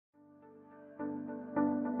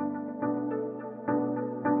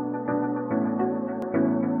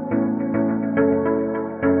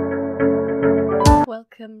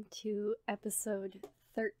Welcome to episode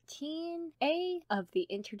 13A of the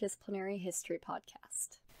Interdisciplinary History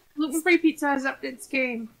Podcast. Gluten-free pizza has upped its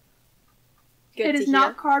game. Good It to is hear.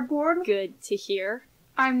 not cardboard. Good to hear.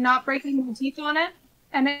 I'm not breaking my teeth on it.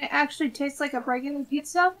 And it actually tastes like a regular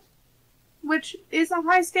pizza, which is a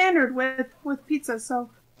high standard with pizza,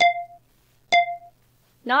 so...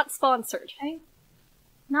 Not sponsored. Okay.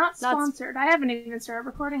 Not sponsored. I haven't even started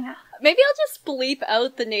recording it. Maybe I'll just bleep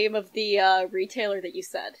out the name of the retailer that you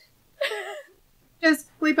said.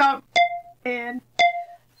 Just bleep out and...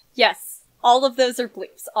 Yes, all of those are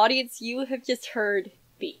bleeps. Audience, you have just heard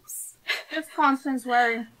beeps. Just constant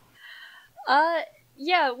swearing.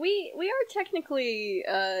 Yeah, we are technically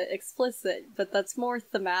explicit, but that's more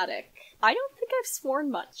thematic. I don't think I've sworn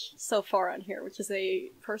much so far on here, which is a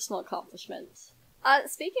personal accomplishment.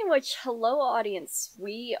 Speaking of which, hello audience,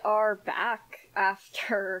 we are back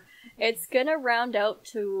after, it's gonna round out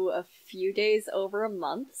to a few days over a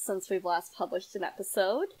month since we've last published an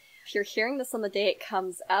episode. If you're hearing this on the day it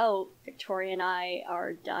comes out, Victoria and I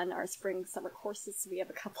are done our spring summer courses, so we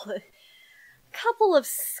have a couple of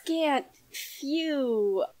scant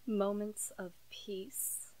few moments of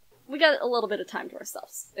peace. We got a little bit of time to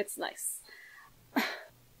ourselves. It's nice.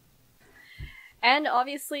 And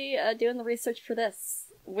obviously doing the research for this,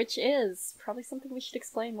 which is probably something we should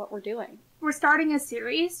explain what we're doing. We're starting a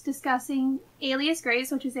series discussing Alias Grace,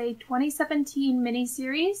 which is a 2017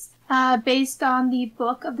 miniseries based on the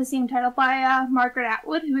book of the same title by Margaret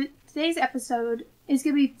Atwood, who today's episode is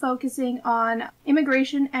going to be focusing on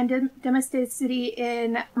immigration and domesticity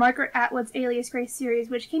in Margaret Atwood's Alias Grace series,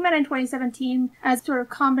 which came out in 2017 as sort of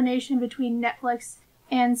combination between Netflix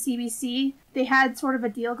and CBC. They had sort of a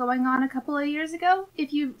deal going on a couple of years ago.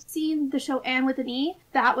 If you've seen the show Anne with an E,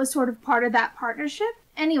 that was sort of part of that partnership.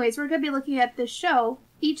 Anyways, we're going to be looking at this show.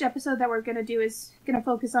 Each episode that we're going to do is going to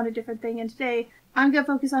focus on a different thing, and today I'm going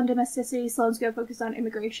to focus on domesticity, Sloan's going to focus on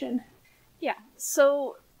immigration. Yeah,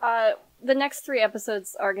 so the next 3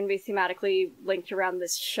 episodes are going to be thematically linked around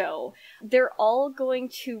this show. They're all going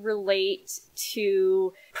to relate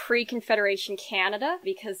to pre-confederation Canada,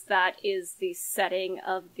 because that is the setting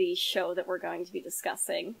of the show that we're going to be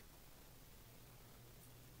discussing.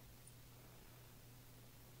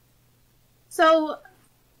 So,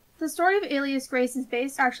 the story of Alias Grace is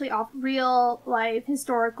based actually off real-life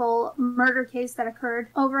historical murder case that occurred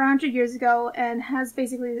over 100 years ago and has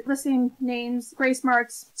basically the same names, Grace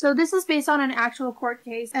Marks. So this is based on an actual court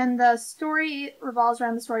case, and the story revolves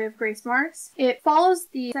around the story of Grace Marks. It follows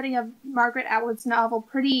the setting of Margaret Atwood's novel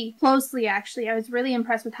pretty closely, actually. I was really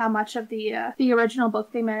impressed with how much of the original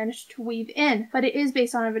book they managed to weave in. But it is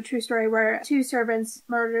based on a true story where 2 servants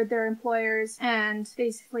murdered their employers, and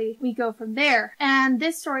basically we go from there. And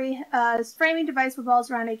this story framing device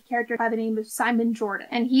revolves around a character by the name of Simon Jordan.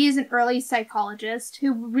 And he is an early psychologist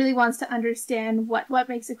who really wants to understand what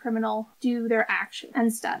makes a criminal do their action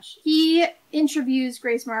and such. He interviews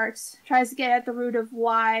Grace Marks, tries to get at the root of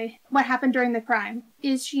what happened during the crime.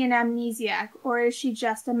 Is she an amnesiac, or is she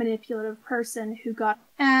just a manipulative person who got...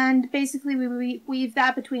 And basically we weave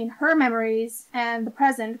that between her memories and the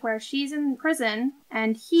present, where she's in prison,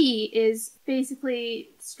 and he is basically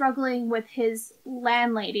struggling with his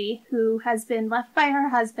landlady, who has been left by her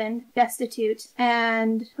husband, destitute,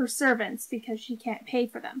 and her servants, because she can't pay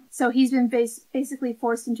for them. So he's been basically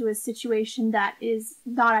forced into a situation that is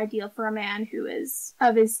not ideal for a man who is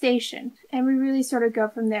of his station. And we really sort of go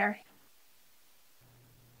from there.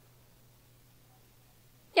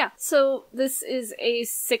 Yeah, so this is a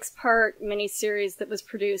 6-part miniseries that was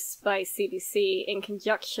produced by CBC in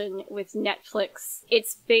conjunction with Netflix.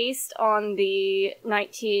 It's based on the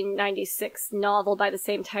 1996 novel by the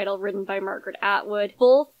same title written by Margaret Atwood.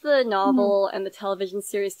 Both the novel and the television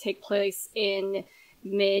series take place in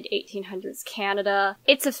mid-1800s Canada.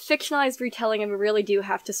 It's a fictionalized retelling, and we really do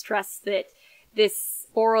have to stress that this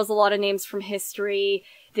borrows a lot of names from history.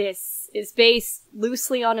 This is based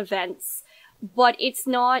loosely on events, but it's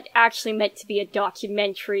not actually meant to be a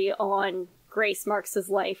documentary on Grace Marks'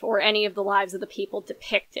 life or any of the lives of the people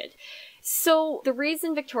depicted. So the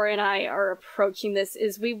reason Victoria and I are approaching this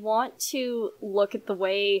is we want to look at the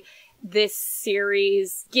way this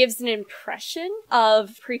series gives an impression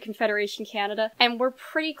of pre-Confederation Canada, and we're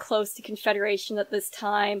pretty close to Confederation at this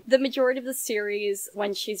time. The majority of the series,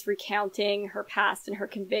 when she's recounting her past and her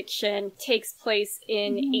conviction, takes place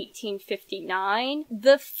in 1859.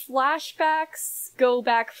 The flashbacks go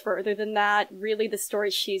back further than that. Really, the story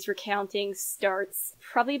she's recounting starts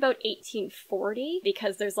probably about 1840,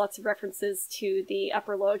 because there's lots of references to the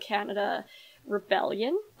Upper Lower Canada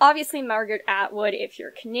Rebellion. Obviously, Margaret Atwood, if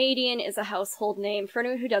you're Canadian, is a household name. For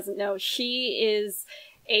anyone who doesn't know, she is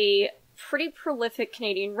a pretty prolific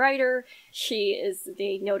Canadian writer. She is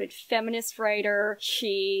a noted feminist writer.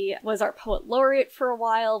 She was our poet laureate for a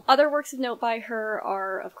while. Other works of note by her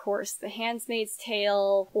are, of course, The Handmaid's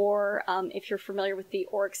Tale, or if you're familiar with the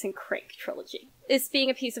Oryx and Crake trilogy. This being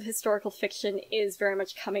a piece of historical fiction is very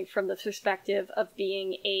much coming from the perspective of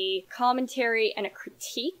being a commentary and a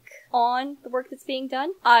critique on the work that's being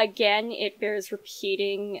done. Again, it bears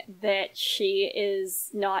repeating that she is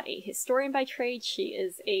not a historian by trade. She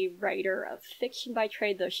is a writer of fiction by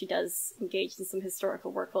trade, though she does engage in some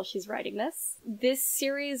historical work while she's writing this. This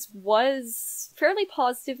series was fairly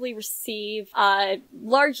positively received,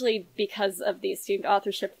 largely because of the esteemed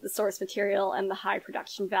authorship of the source material and the high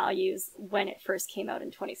production values when it first came out in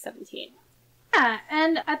 2017. Yeah,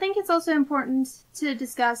 and I think it's also important to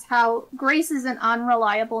discuss how Grace is an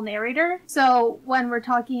unreliable narrator. So when we're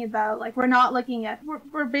talking about, like,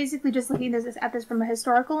 we're basically just looking at this from a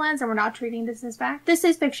historical lens, and we're not treating this as fact. This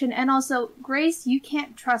is fiction, and also, Grace, you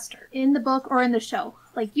can't trust her in the book or in the show.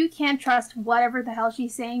 Like, you can't trust whatever the hell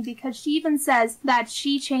she's saying, because she even says that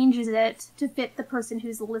she changes it to fit the person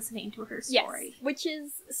who's listening to her story. Yes, which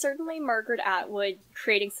is certainly Margaret Atwood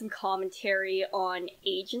creating some commentary on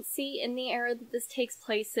agency in the era that this takes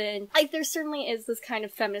place in. Like, there certainly is this kind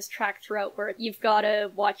of feminist track throughout where you've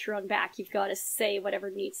gotta watch your own back, you've gotta say whatever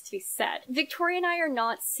needs to be said. Victoria and I are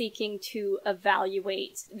not seeking to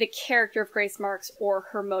evaluate the character of Grace Marks or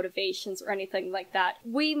her motivations or anything like that.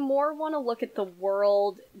 We more want to look at the world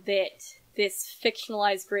that this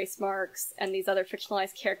fictionalized Grace Marks and these other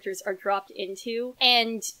fictionalized characters are dropped into,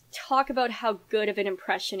 and talk about how good of an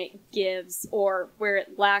impression it gives, or where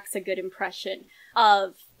it lacks a good impression,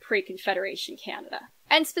 of pre-Confederation Canada.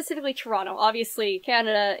 And specifically Toronto. Obviously,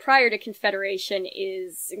 Canada prior to Confederation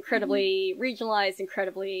is incredibly regionalized,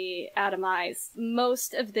 incredibly atomized.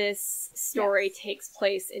 Most of this story takes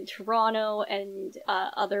place in Toronto and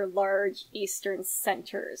other large eastern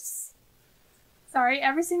centers. Sorry,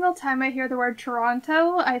 every single time I hear the word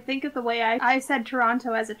Toronto, I think of the way I said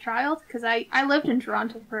Toronto as a child, because I lived in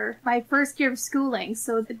Toronto for my first year of schooling,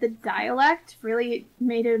 so the dialect really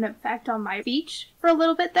made an effect on my speech for a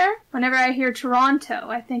little bit there. Whenever I hear Toronto,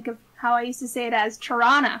 I think of how I used to say it as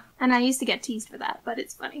Tirana, and I used to get teased for that, but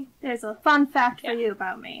it's funny. There's a fun fact for you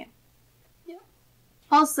about me.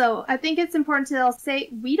 Also, I think it's important to say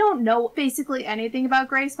we don't know basically anything about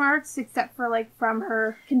Grace Marks, except for, like, from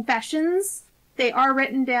her confessions. They are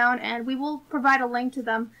written down, and we will provide a link to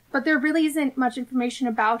them, but there really isn't much information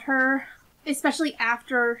about her, especially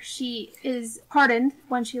after she is pardoned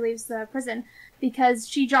when she leaves the prison, because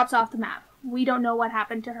she drops off the map. We don't know what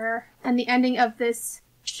happened to her, and the ending of this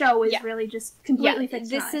show is really just completely fictionalized.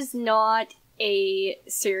 This is not a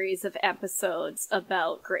series of episodes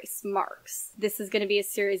about Grace Marks. This is going to be a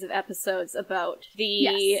series of episodes about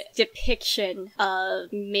the depiction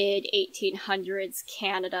of mid-1800s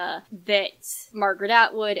Canada that Margaret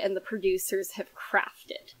Atwood and the producers have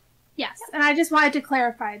crafted. Yes, and I just wanted to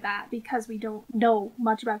clarify that because we don't know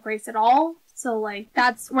much about Grace at all, so, like,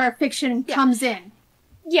 that's where fiction comes in.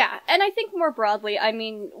 Yeah, and I think more broadly, I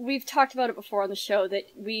mean, we've talked about it before on the show, that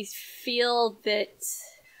we feel that,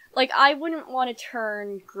 like, I wouldn't want to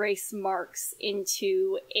turn Grace Marks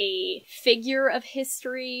into a figure of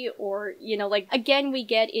history, or, you know, like, again, we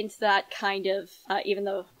get into that kind of, even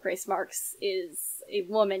though Grace Marks is a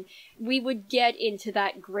woman, we would get into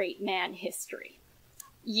that great man history.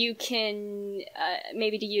 You can,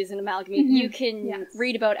 maybe to use an amalgamate, you can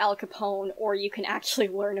read about Al Capone, or you can actually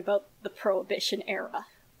learn about the Prohibition era.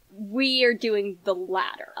 We are doing the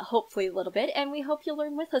latter, hopefully a little bit, and we hope you'll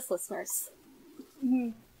learn with us, listeners.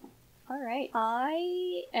 Alright,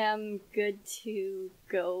 I am good to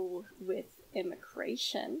go with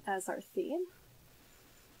immigration as our theme.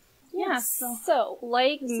 Yeah, so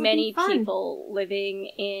like many people living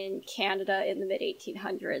in Canada in the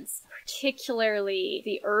mid-1800s, particularly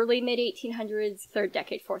the early mid-1800s, 3rd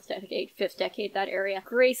decade, 4th decade, 5th decade, that area,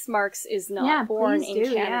 Grace Marks is not born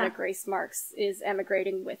in Canada. Grace Marks is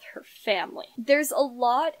emigrating with her family. There's a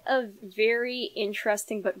lot of very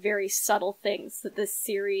interesting but very subtle things that this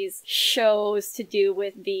series shows to do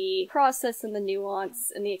with the process and the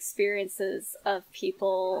nuance and the experiences of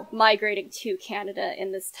people migrating to Canada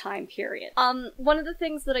in this time period. One of the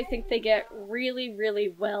things that I think they get really,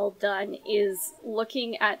 really well done is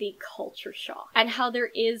looking at the culture shock, and how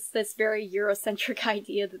there is this very Eurocentric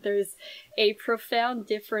idea that there's a profound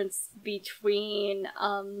difference between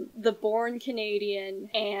the born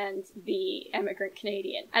Canadian and the immigrant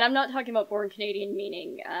Canadian. And I'm not talking about born Canadian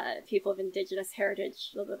meaning people of Indigenous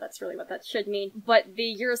heritage, although that's really what that should mean, but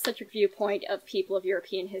the Eurocentric viewpoint of people of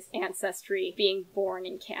European ancestry being born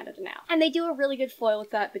in Canada now. And they do a really good foil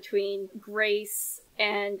with that between Grace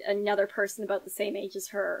and another person about the same age as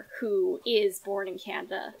her who is born in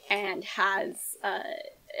Canada and has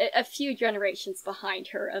a few generations behind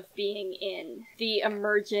her of being in the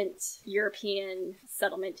emergent European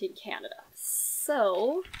settlement in Canada.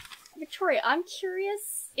 So, Victoria, I'm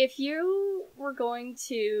curious if you were going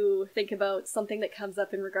to think about something that comes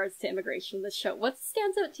up in regards to immigration in this show, what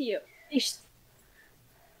stands out to you? It's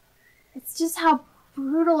just how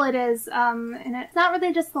brutal it is, and it's not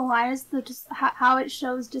really just the lines, but just how it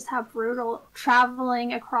shows just how brutal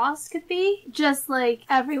traveling across could be. Just like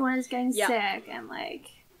everyone is getting sick, and like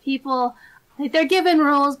people, like they're given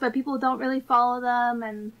rules, but people don't really follow them,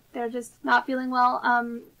 and they're just not feeling well.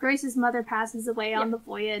 Grace's mother passes away on the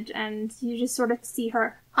voyage, and you just sort of see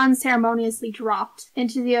her unceremoniously dropped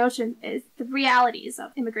into the ocean. Is the realities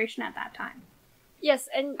of immigration at that time. Yes,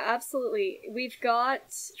 and absolutely. We've got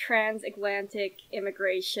transatlantic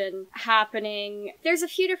immigration happening. There's a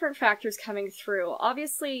few different factors coming through.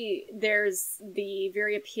 Obviously, there's the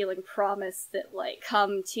very appealing promise that, like,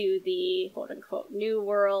 come to the quote-unquote New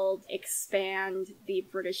World, expand the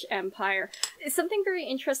British Empire. Something very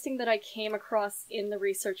interesting that I came across in the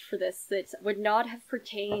research for this that would not have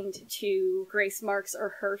pertained to Grace Marks or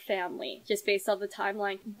her family, just based on the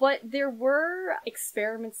timeline. But there were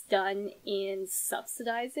experiments done in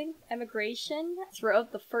subsidizing immigration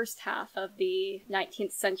throughout the first half of the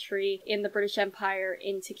 19th century in the British Empire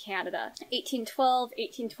into Canada. 1812,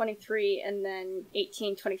 1823, and then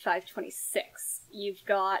 1825-26. You've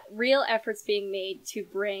got real efforts being made to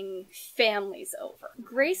bring families over.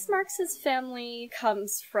 Grace Marks's family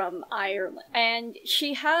comes from Ireland, and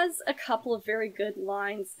she has a couple of very good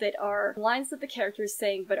lines that are lines that the character is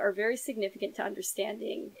saying, but are very significant to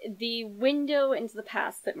understanding the window into the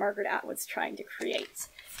past that Margaret Atwood's trying to create.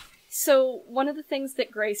 So one of the things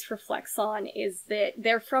that Grace reflects on is that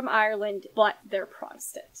they're from Ireland, but they're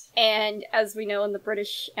Protestant. And as we know in the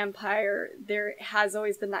British Empire, there has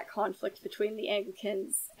always been that conflict between the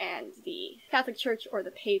Anglicans and the Catholic Church, or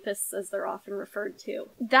the Papists as they're often referred to.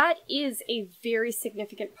 That is a very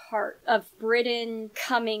significant part of Britain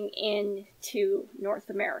coming in to North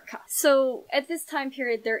America. So at this time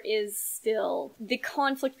period, there is still the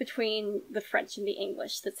conflict between the French and the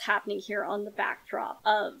English that's happening here on the backdrop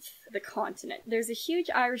of the continent. There's a huge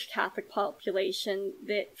Irish Catholic population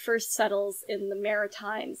that first settles in the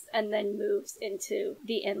Maritimes and then moves into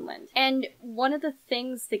the inland. And one of the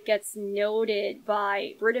things that gets noted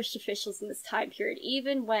by British officials in this time period,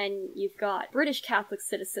 even when you've got British Catholic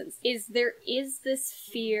citizens, is there is this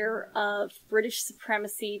fear of British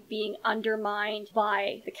supremacy being undermined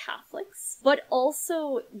by the Catholics, but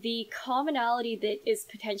also the commonality that is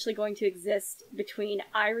potentially going to exist between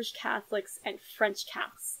Irish Catholics and French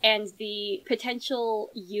Catholics, and the potential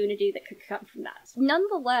unity that could come from that.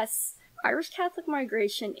 Nonetheless, Irish Catholic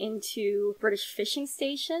migration into British fishing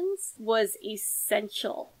stations was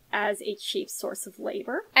essential as a chief source of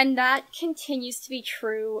labor, and that continues to be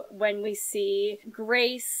true when we see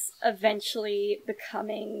Grace eventually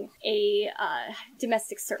becoming a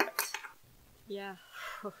domestic servant. Yeah,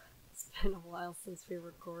 it's been a while since we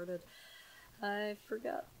recorded. I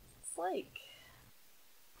forgot what it's like.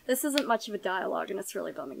 This isn't much of a dialogue, and it's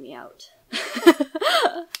really bumming me out.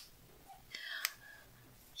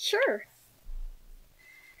 Sure.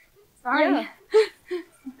 Sorry.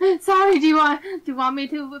 Yeah. Sorry, do you want me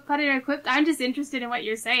to put it equipped? I'm just interested in what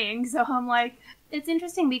you're saying, so I'm like, it's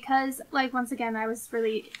interesting because, like, once again, I was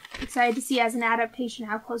really excited to see as an adaptation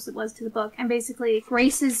how close it was to the book. And basically,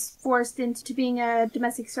 Grace is forced into being a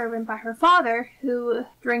domestic servant by her father, who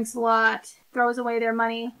drinks a lot, throws away their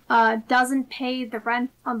money, doesn't pay the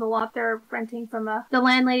rent on the lot they're renting from the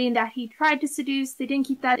landlady that he tried to seduce. They didn't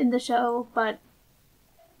keep that in the show, but...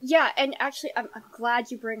 Yeah, and actually, I'm glad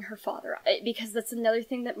you bring her father up, because that's another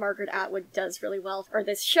thing that Margaret Atwood does really well, or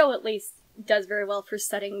this show at least does very well for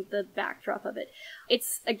setting the backdrop of it.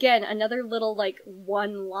 It's, again, another little, like,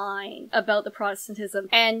 one line about the Protestantism,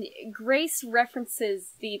 and Grace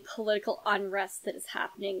references the political unrest that is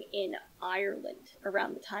happening in Ireland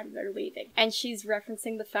around the time they're leaving. And she's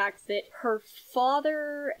referencing the fact that her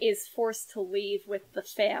father is forced to leave with the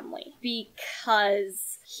family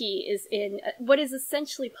because he is in what is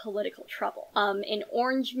essentially political trouble. An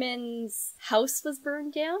Orangeman's house was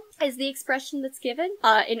burned down, is the expression that's given.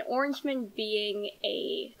 An Orangeman being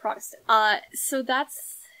a Protestant. So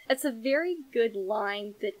that's a very good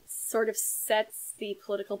line that sort of sets the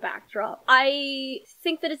political backdrop. I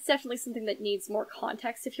think that it's definitely something that needs more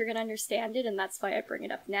context if you're going to understand it, and that's why I bring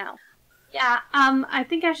it up now. Yeah, I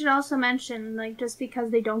think I should also mention, like, just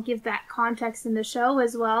because they don't give that context in the show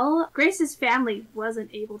as well, Grace's family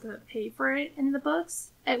wasn't able to pay for it in the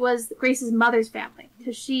books. It was Grace's mother's family,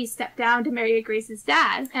 because she stepped down to marry Grace's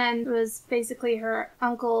dad, and it was basically her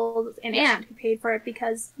uncle and aunt who paid for it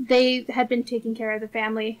because they had been taking care of the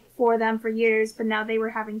family for them for years, but now they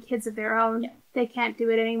were having kids of their own. Yeah. They can't do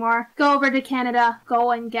it anymore. Go over to Canada,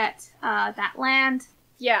 go and get that land.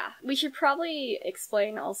 Yeah, we should probably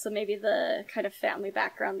explain also maybe the kind of family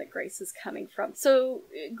background that Grace is coming from. So,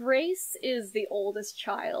 Grace is the oldest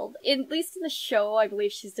child. At least in the show, I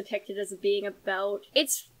believe she's depicted as being about...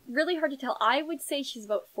 It's really hard to tell. I would say she's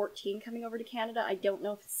about 14 coming over to Canada. I don't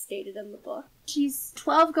know if it's stated in the book. She's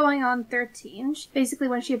 12 going on 13. Basically,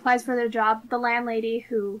 when she applies for the job, the landlady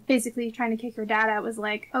who basically trying to kick her dad out was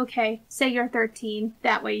like, okay, say you're 13,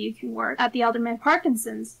 that way you can work at the Alderman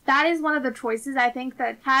Parkinson's. That is one of the choices, I think,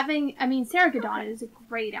 that having, Sarah Gadon is a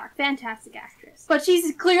great actor, fantastic actress. But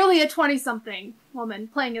she's clearly a 20-something woman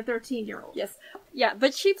playing a 13-year-old. Yes. Yeah,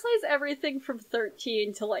 but she plays everything from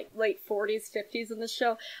 13 to, like, late 40s, 50s in the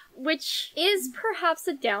show, which is perhaps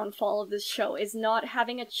a downfall of this show, is not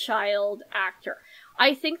having a child actor.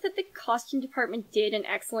 I think that the costume department did an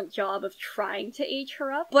excellent job of trying to age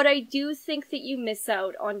her up, but I do think that you miss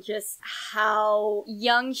out on just how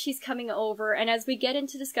young she's coming over, and as we get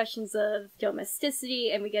into discussions of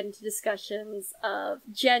domesticity, and we get into discussions of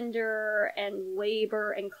gender, and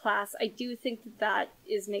labor, and class, I do think that that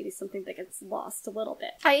is maybe something that gets lost a little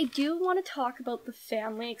bit. I do want to talk about the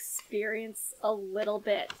family experience a little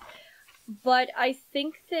bit. But I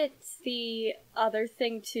think that the other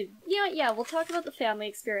thing to... Yeah, we'll talk about the family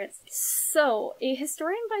experience. So, a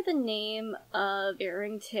historian by the name of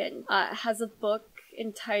Arrington has a book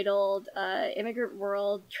entitled Immigrant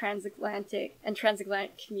World, Transatlantic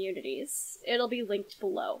Communities. It'll be linked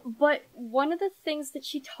below. But one of the things that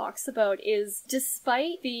she talks about is,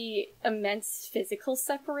 despite the immense physical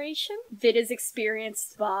separation that is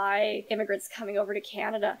experienced by immigrants coming over to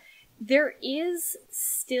Canada, there is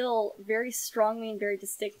still very strongly and very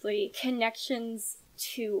distinctly connections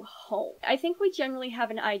to home. I think we generally have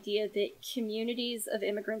an idea that communities of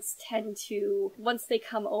immigrants tend to, once they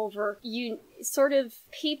come over,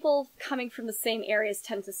 people coming from the same areas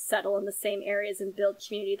tend to settle in the same areas and build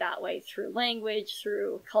community that way through language,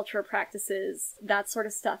 through cultural practices, that sort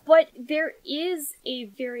of stuff. But there is a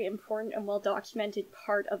very important and well-documented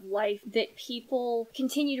part of life that people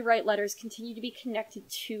continue to write letters, continue to be connected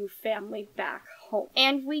to family back home.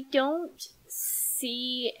 And we don't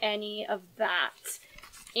see any of that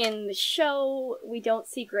in the show. We don't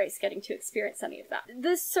see Grace getting to experience any of that.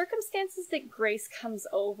 The circumstances that Grace comes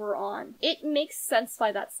over on, it makes sense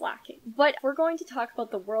why that's lacking. But if we're going to talk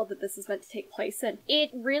about the world that this is meant to take place in,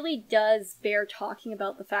 it really does bear talking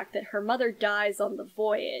about the fact that her mother dies on the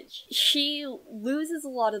voyage. She loses a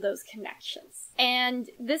lot of those connections. And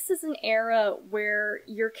this is an era where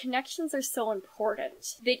your connections are so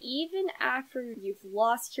important that even after you've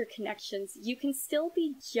lost your connections, you can still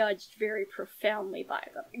be judged very profoundly by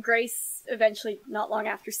them. Grace, eventually, not long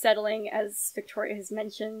after settling, as Victoria has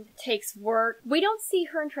mentioned, takes work. We don't see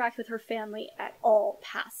her interact with her family at all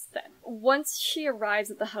past then. Once she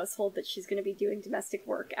arrives at the household that she's going to be doing domestic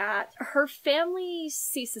work at, her family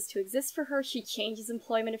ceases to exist for her. She changes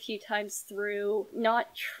employment a few times through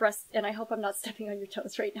and I hope I'm not stepping on your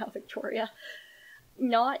toes right now, Victoria,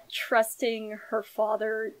 not trusting her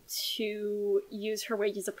father to use her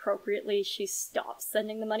wages appropriately. She stops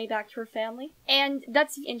sending the money back to her family. And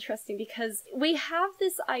that's interesting because we have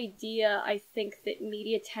this idea, I think, that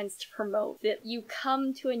media tends to promote, that you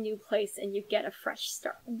come to a new place and you get a fresh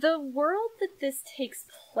start. The world that this takes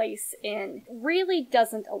place in really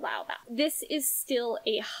doesn't allow that. This is still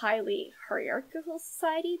a highly hierarchical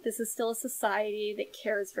society. This is still a society that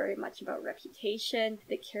cares very much about reputation,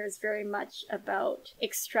 that cares very much about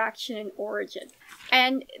extraction and origin.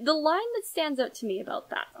 And the line that stands out to me about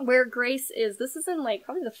that, where Grace is, this is in like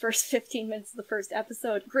probably the first 15 minutes of the first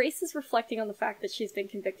episode, Grace is reflecting on the fact that she's been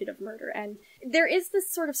convicted of murder, and there is this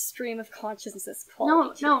sort of stream of consciousness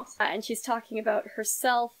quality to it. And she's talking about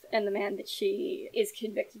herself and the man that she is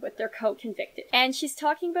convicted with. They're co-convicted. And she's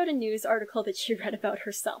talking about a news article that she read about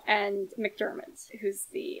herself and McDermott, who's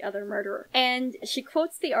the other murderer. And she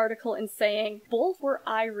quotes the article in saying, both were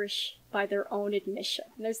Irish by their own admission.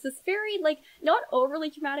 And there's this very, not overly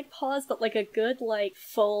dramatic pause, but a good,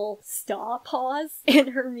 full stop pause in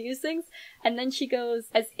her musings. And then she goes,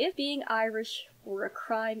 as if being Irish were a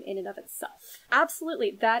crime in and of itself.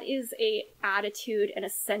 Absolutely, that is a attitude and a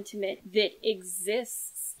sentiment that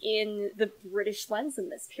exists in the British lens in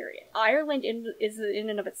this period. Ireland is in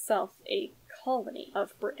and of itself a colony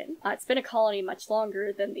of Britain. It's been a colony much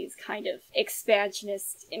longer than these kind of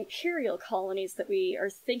expansionist imperial colonies that we are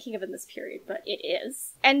thinking of in this period, but it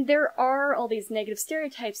is. And there are all these negative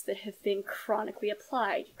stereotypes that have been chronically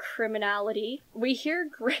applied. Criminality. We hear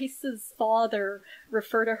Grace's father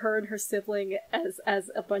refer to her and her sibling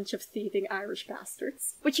as a bunch of thieving Irish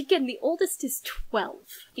bastards. Which again, the oldest is 12.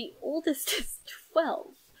 The oldest is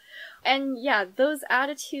 12. And yeah, those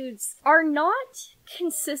attitudes are not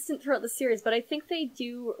consistent throughout the series, but I think they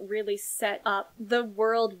do really set up the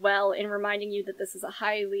world well in reminding you that this is a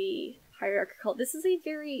highly hierarchical, this is a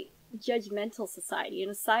very judgmental society,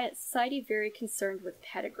 and a society very concerned with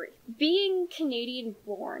pedigree. Being Canadian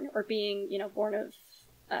born, or being, born of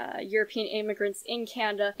European immigrants in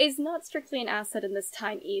Canada is not strictly an asset in this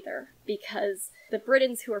time either, because the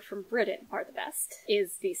Britons who are from Britain are the best,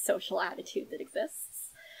 is the social attitude that exists.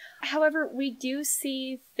 However, we do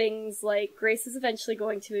see things like Grace is eventually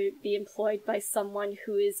going to be employed by someone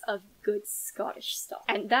who is of good Scottish stock,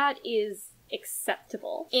 and that is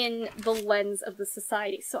acceptable in the lens of the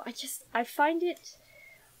society. So I find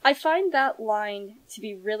that line to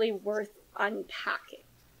be really worth unpacking.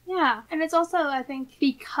 Yeah, and it's also, I think,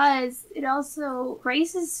 because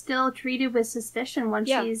Grace is still treated with suspicion when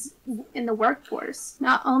she's in the workforce.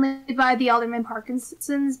 Not only by the Alderman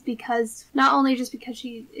Parkinsons, not only just because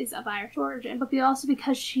she is of Irish origin, but also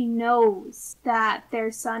because she knows that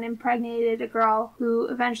their son impregnated a girl who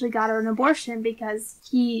eventually got her an abortion because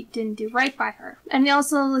he didn't do right by her. And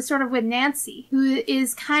also sort of with Nancy, who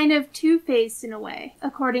is kind of two-faced in a way,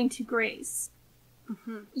 according to Grace.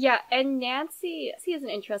 Mm-hmm. Yeah, and Nancy is an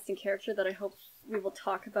interesting character that I hope we will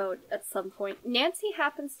talk about at some point. Nancy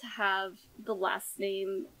happens to have the last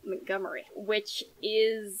name Montgomery, which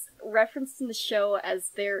is referenced in the show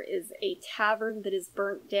as there is a tavern that is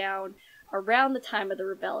burnt down around the time of the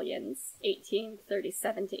rebellions,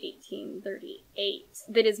 1837 to 1838,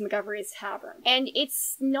 that is Montgomery's Tavern. And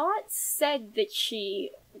it's not said that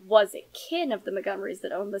she was a kin of the Montgomerys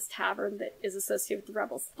that owned this tavern that is associated with the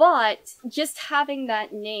rebels. But just having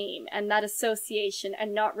that name and that association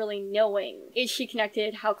and not really knowing, is she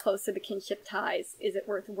connected, how close are the kinship ties, is it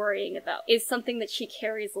worth worrying about, is something that she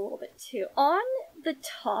carries a little bit too. On the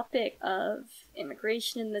topic of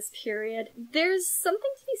immigration in this period, there's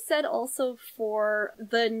something to be said also for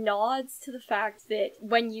the nods to the fact that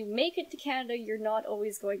when you make it to Canada, you're not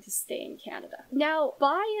always going to stay in Canada. Now,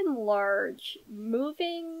 by and large,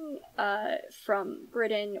 moving from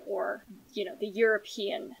Britain or, the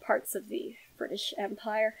European parts of the British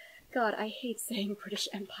Empire, God, I hate saying British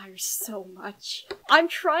Empire so much. I'm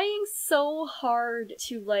trying so hard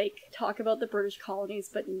to, talk about the British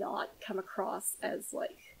colonies, but not come across as,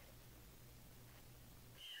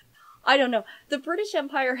 I don't know. The British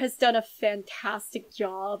Empire has done a fantastic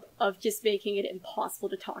job of just making it impossible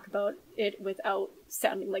to talk about it without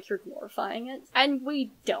sounding like you're glorifying it. And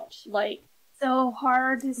we don't. So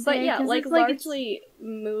hard to say. But yeah, largely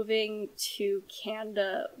moving to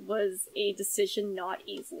Canada was a decision not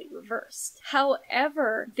easily reversed.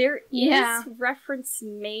 However, there is reference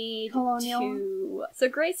made to... So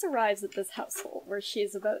Grace arrives at this household where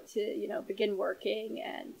she's about to, begin working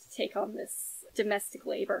and take on this domestic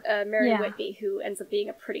labor. Mary Whitby, who ends up being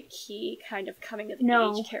a pretty key kind of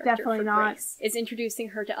coming-of-age character for Grace, is introducing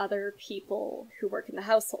her to other people who work in the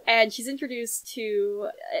household. And she's introduced to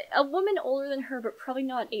a woman older than her, but probably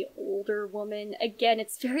not a older woman. Again,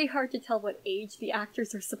 it's very hard to tell what age the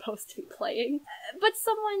actors are supposed to be playing. But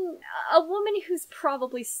a woman who's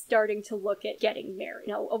probably starting to look at getting married.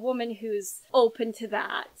 A woman who's open to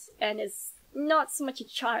that and is not so much a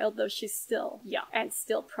child, though she's still young and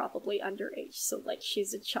still probably underage, so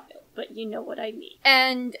she's a child, but you know what I mean.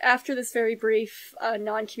 And after this very brief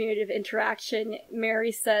non-communicative interaction,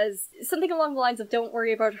 Mary says something along the lines of, don't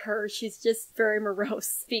worry about her, she's just very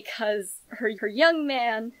morose because her young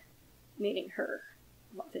man, meaning her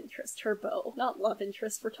love interest, her beau, not love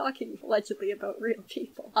interest, we're talking allegedly about real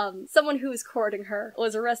people. Someone who was courting her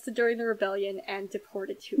was arrested during the rebellion and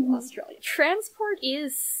deported to Australia. Transport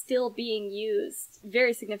is still being used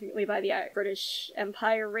very significantly by the British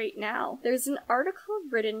Empire right now. There's an article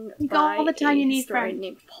written by a historian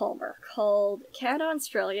named Palmer called Canada,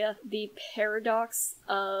 Australia, the Paradox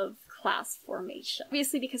of Class Formation.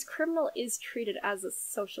 Obviously, because criminal is treated as a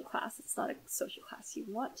social class, it's not a social class you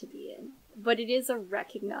want to be in, but it is a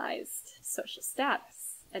recognized social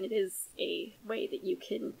status, and it is a way that you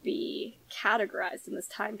can be categorized in this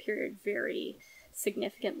time period very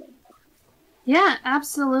significantly. Yeah,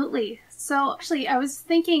 absolutely. So actually, I was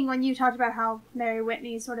thinking when you talked about how Mary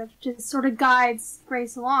Whitney sort of guides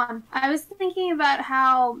Grace along, I was thinking about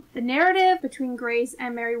how the narrative between Grace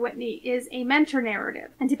and Mary Whitney is a mentor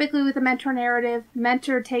narrative. And typically with a mentor narrative,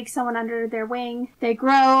 mentor takes someone under their wing, they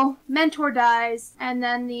grow, mentor dies, and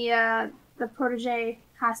then the protege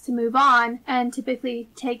has to move on and typically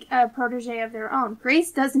take a protege of their own.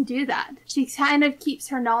 Grace doesn't do that. She kind of keeps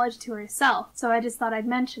her knowledge to herself. So I just thought I'd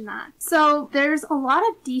mention that. So there's a lot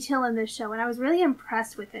of detail in this show and I was really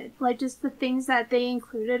impressed with it. Like just the things that they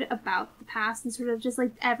included about the past and sort of just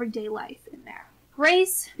like everyday life in there.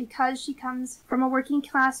 Grace, because she comes from a working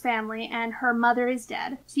class family and her mother is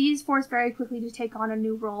dead, she's forced very quickly to take on a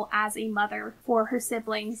new role as a mother for her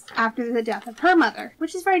siblings after the death of her mother,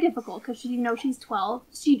 which is very difficult because she's 12.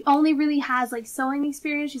 She only really has like sewing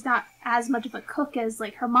experience. She's not as much of a cook as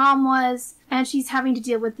like her mom was, and she's having to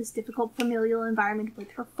deal with this difficult familial environment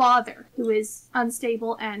with her father, who is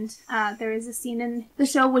unstable, and there is a scene in the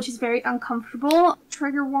show which is very uncomfortable.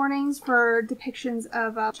 Trigger warnings for depictions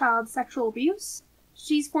of child sexual abuse.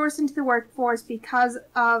 She's forced into the workforce because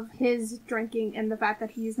of his drinking and the fact that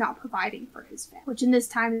he's not providing for his family, which in this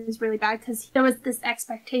time is really bad because there was this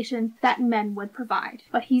expectation that men would provide,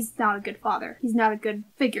 but he's not a good father. He's not a good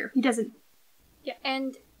figure. He doesn't. Yeah,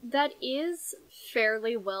 and that is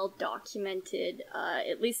fairly well documented,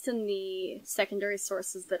 at least in the secondary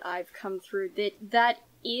sources that I've come through, that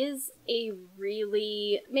is a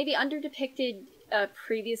really maybe underdepicted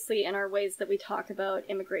previously in our ways that we talk about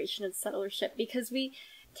immigration and settlership, because we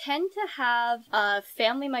tend to have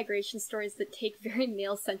family migration stories that take very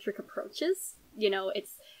male-centric approaches. You know,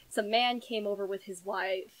 it's a man came over with his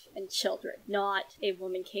wife and children, not a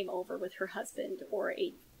woman came over with her husband or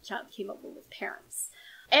a child came over with parents.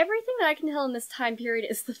 Everything that I can tell in this time period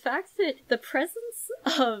is the fact that the presence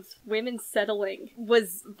of women settling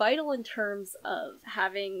was vital in terms of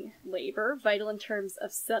having labor, vital in terms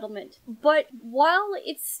of settlement. But while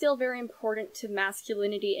it's still very important to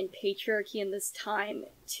masculinity and patriarchy in this time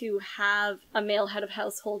to have a male head of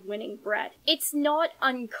household winning bread, it's not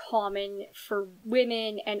uncommon for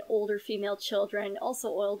women and older female children, also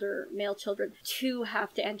older male children, to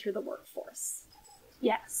have to enter the workforce.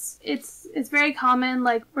 Yes, it's very common.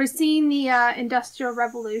 Like, we're seeing the Industrial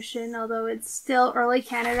Revolution, although it's still early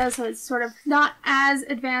Canada, so it's sort of not as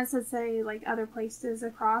advanced as, say, like other places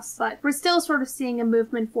across, but we're still sort of seeing a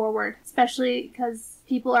movement forward, especially because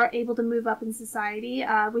people are able to move up in society.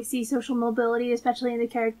 We see social mobility, especially in the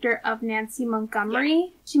character of Nancy Montgomery.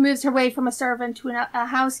 Yeah. She moves her way from a servant to a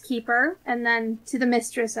housekeeper, and then to the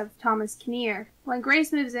mistress of Thomas Kinnear. When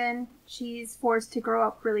Grace moves in, she's forced to grow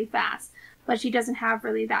up really fast. But she doesn't have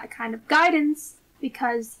really that kind of guidance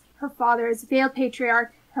because her father is a failed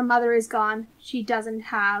patriarch, her mother is gone, she doesn't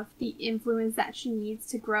have the influence that she needs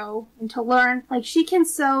to grow and to learn. Like, she can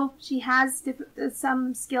sew, she has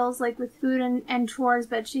some skills like with food and chores,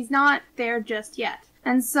 but she's not there just yet.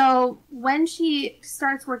 And so when she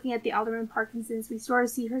starts working at the Alderman Parkinson's, we sort of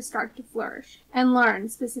see her start to flourish and learn,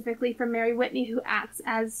 specifically from Mary Whitney, who acts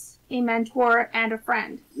as a mentor and a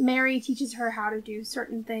friend. Mary teaches her how to do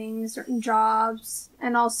certain things, certain jobs,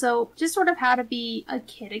 and also just sort of how to be a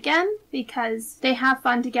kid again, because they have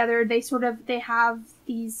fun together. They have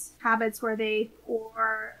these habits where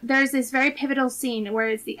there's this very pivotal scene where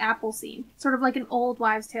it's the apple scene, sort of like an old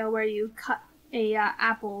wives' tale where you cut a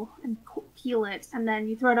apple and peel it, and then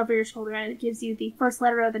you throw it over your shoulder and it gives you the first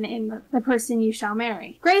letter of the name of the person you shall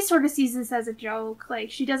marry. Grace sort of sees this as a joke, like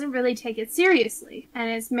she doesn't really take it seriously, and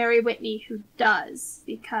it's Mary Whitney who does,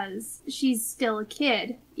 because she's still a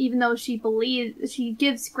kid. Even though she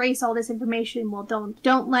gives Grace all this information, well,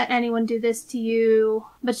 don't let anyone do this to you.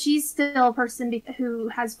 But she's still a person who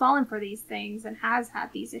has fallen for these things and has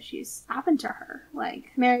had these issues happen to her.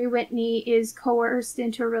 Like, Mary Whitney is coerced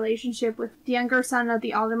into a relationship with the younger son of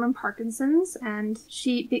the Alderman Parkinson's, and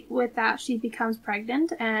she becomes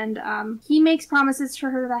pregnant, and he makes promises to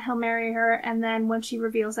her that he'll marry her, and then when she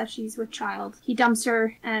reveals that she's with child, he dumps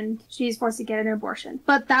her, and she's forced to get an abortion.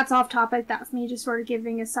 But that's off topic. That's me just sort of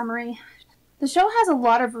giving a summary. The show has a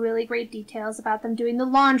lot of really great details about them doing the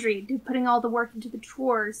laundry, putting all the work into the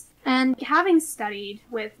chores. And having studied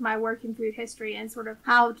with my work in food history and sort of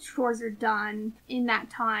how chores are done in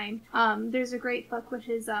that time, there's a great book which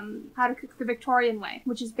is How to Cook the Victorian Way,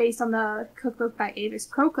 which is based on the cookbook by Avis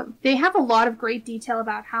Crocombe. They have a lot of great detail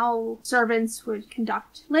about how servants would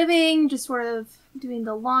conduct living, just sort of doing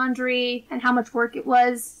the laundry, and how much work it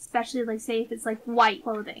was, especially, like, say, if it's, like, white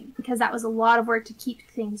clothing, because that was a lot of work to keep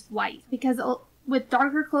things white, because with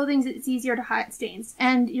darker clothing, it's easier to hide stains.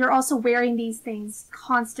 And you're also wearing these things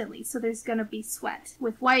constantly, so there's gonna be sweat.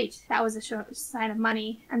 With white, that was a sign of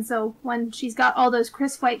money. And so when she's got all those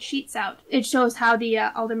crisp white sheets out, it shows how the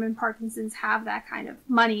Alderman Parkinsons have that kind of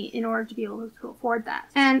money in order to be able to afford that.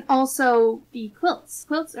 And also the quilts.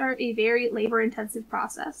 Quilts are a very labor-intensive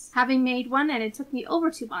process. Having made one, and it took me over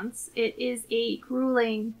 2 months, it is a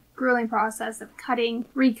grueling process of cutting,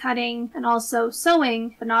 recutting, and also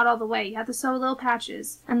sewing, but not all the way. You have to sew little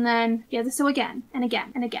patches, and then you have to sew again, and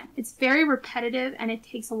again, and again. It's very repetitive, and it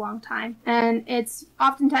takes a long time. And it's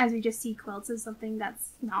oftentimes we just see quilts as something that's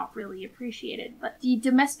not really appreciated. But the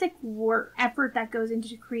domestic work, effort that goes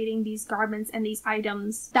into creating these garments and these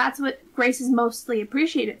items, that's what Grace is mostly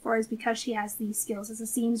appreciated for, is because she has these skills as a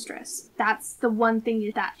seamstress. That's the one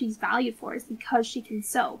thing that she's valued for, is because she can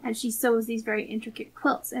sew, and she sews these very intricate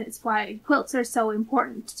quilts. And it's why quilts are so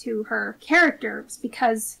important to her characters,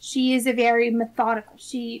 because she is a very methodical.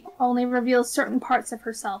 She only reveals certain parts of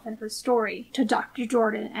herself and her story to Dr.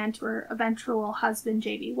 Jordan and to her eventual husband,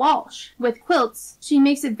 J.B. Walsh. With quilts, she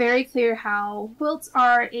makes it very clear how quilts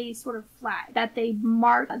are a sort of flag, that they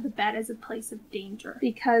mark the bed as a place of danger,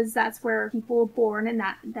 because that's where people are born and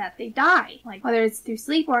that they die. Like, whether it's through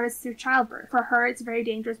sleep or it's through childbirth. For her, it's a very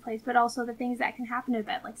dangerous place, but also the things that can happen in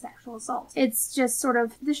bed, like sexual assault. It's just sort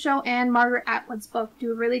of, the show and Margaret Atwood's book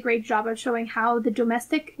do a really great job of showing how the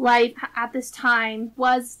domestic life at this time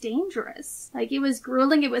was dangerous. Like, it was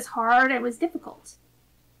grueling, it was hard, it was difficult.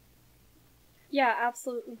 Yeah,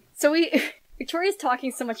 absolutely. So Victoria's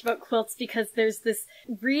talking so much about quilts because there's this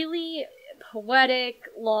really poetic,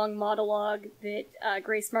 long monologue that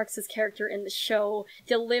Grace Marks' character in the show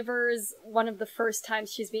delivers one of the first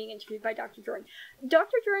times she's being interviewed by Dr. Jordan.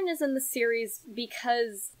 Dr. Jordan is in the series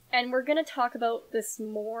because, and we're going to talk about this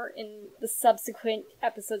more in the subsequent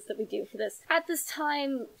episodes that we do for this. At this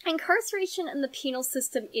time, incarceration in the penal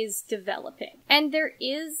system is developing. And there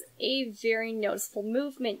is a very noticeable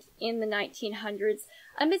movement in the 1900s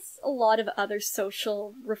amidst a lot of other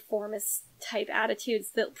social reformist type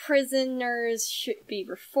attitudes that prisoners should be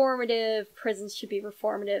reformative, prisons should be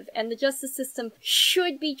reformative, and the justice system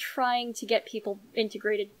should be trying to get people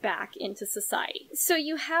integrated back into society. So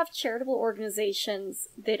you have charitable organizations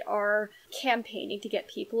that are campaigning to get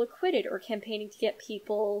people acquitted or campaigning to get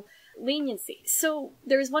people leniency. So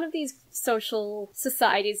there's one of these social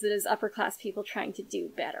societies that is upper class people trying to do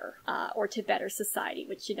better, or to better society,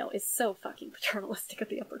 which, you know, is so fucking paternalistic of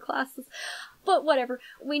the upper classes. But whatever.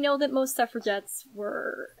 We know that most suffragettes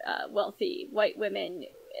were wealthy white women.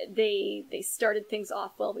 They started things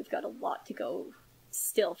off well. We've got a lot to go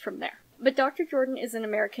still from there. But Dr. Jordan is an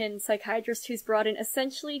American psychiatrist who's brought in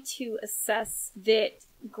essentially to assess that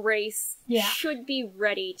Grace should be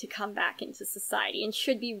ready to come back into society and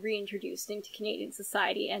should be reintroduced into Canadian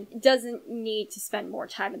society and doesn't need to spend more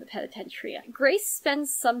time in the penitentiary. Grace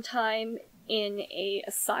spends some time in a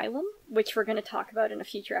asylum, which we're going to talk about in a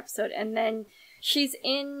future episode, and then she's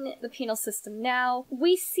in the penal system now.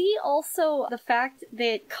 We see also the fact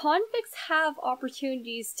that convicts have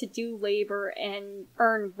opportunities to do labor and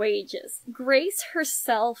earn wages. Grace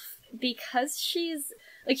herself, because she's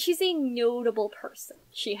a notable person.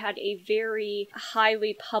 She had a very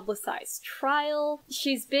highly publicized trial.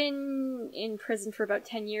 She's been in prison for about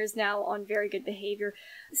 10 years now on very good behavior.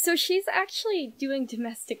 So she's actually doing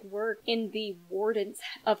domestic work in the wardens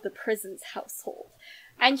of the prison's household.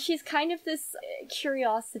 And she's kind of this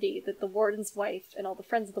curiosity that the warden's wife and all the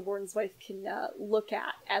friends of the warden's wife can look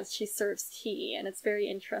at as she serves tea, and it's very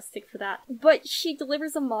interesting for that. But she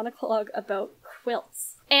delivers a monologue about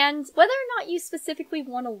quilts. And whether or not you specifically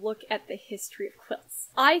want to look at the history of quilts,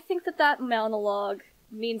 I think that monologue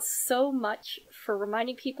means so much for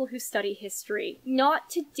reminding people who study history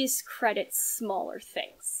not to discredit smaller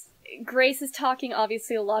things. Grace is talking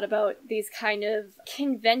obviously a lot about these kind of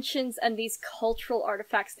conventions and these cultural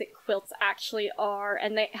artifacts that quilts actually are,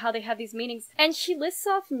 and how they have these meanings. And she lists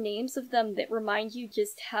off names of them that remind you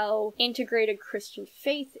just how integrated Christian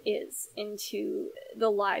faith is into the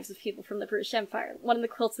lives of people from the British Empire. One of the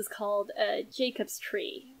quilts is called a Jacob's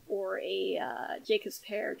tree, or a Jacob's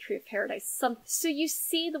pear, tree of paradise. So you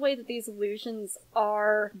see the way that these allusions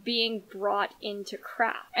are being brought into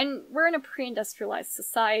craft. And we're in a pre-industrialized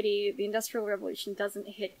society. The Industrial Revolution doesn't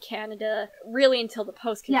hit Canada really until the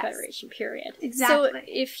post-Confederation period. Exactly. So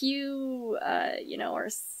if you, are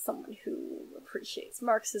someone who appreciates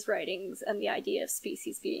Marx's writings and the idea of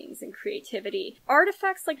species beings and creativity,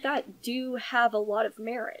 artifacts like that do have a lot of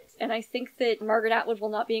merit. And I think that Margaret Atwood, while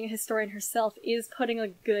not being a historian herself, is putting a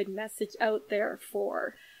good message out there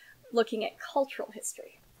for looking at cultural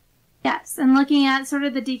history. Yes, and looking at sort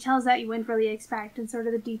of the details that you wouldn't really expect, and sort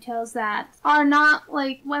of the details that are not,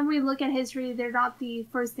 like, when we look at history, they're not the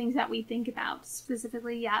first things that we think about.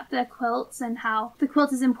 Specifically, yeah, the quilts, and how the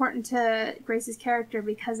quilt is important to Grace's character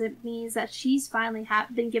because it means that she's finally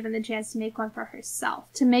been given the chance to make one for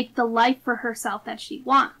herself, to make the life for herself that she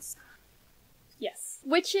wants. Yes.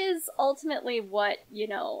 Which is ultimately what,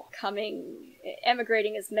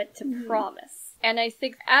 emigrating is meant to promise. And I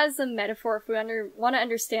think as a metaphor, if we want to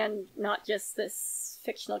understand not just this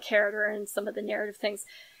fictional character and some of the narrative things,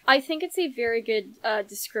 I think it's a very good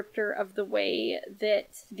descriptor of the way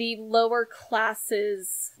that the lower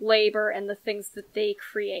classes' labor and the things that they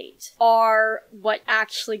create are what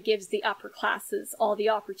actually gives the upper classes all the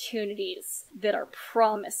opportunities that are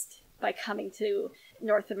promised by coming to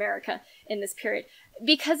North America in this period.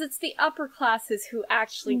 Because it's the upper classes who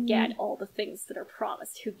actually get all the things that are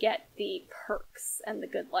promised, who get the perks and the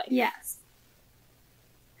good life. Yes.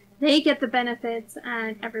 They get the benefits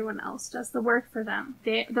and everyone else does the work for them.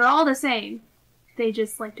 They're all the same. They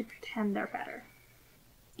just like to pretend they're better.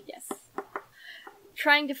 Yes.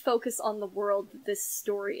 Trying to focus on the world that this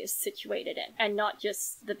story is situated in, and not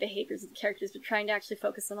just the behaviors of the characters, but trying to actually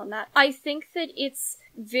focus on that. I think that it's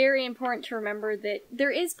very important to remember that there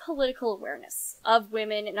is political awareness of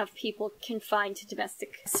women and of people confined to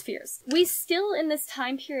domestic spheres. We still, in this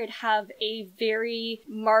time period, have a very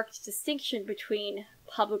marked distinction between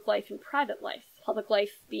public life and private life. Public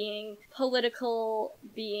life being political,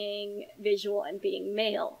 being visual, and being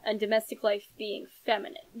male, and domestic life being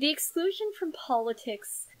feminine. The exclusion from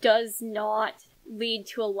politics does not lead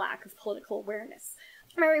to a lack of political awareness.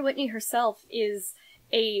 Mary Whitney herself is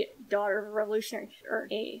a daughter of a revolutionary, or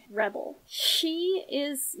a rebel. She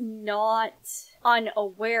is not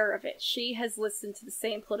unaware of it. She has listened to the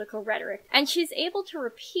same political rhetoric, and she's able to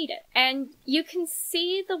repeat it. And you can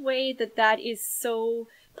see the way that that is so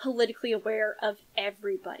politically aware of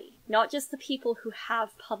everybody. Not just the people who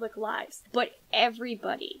have public lives, but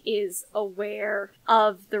everybody is aware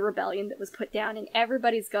of the rebellion that was put down, and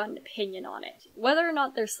everybody's got an opinion on it, whether or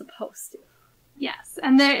not they're supposed to. Yes,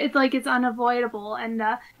 and it's unavoidable, and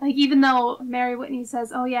even though Mary Whitney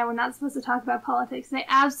says, "Oh yeah, we're not supposed to talk about politics," they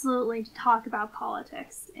absolutely talk about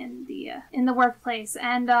politics in the workplace.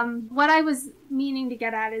 And what I was meaning to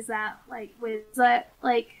get at is that,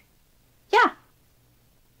 yeah.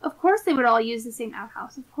 Of course they would all use the same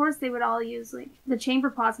outhouse. Of course they would all use, the chamber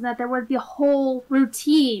pots, and that there would be a whole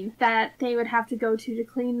routine that they would have to go to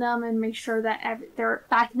clean them and make sure that they're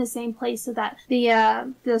back in the same place so that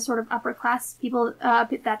the sort of upper class people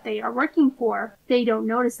that they are working for, they don't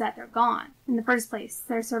notice that they're gone in the first place.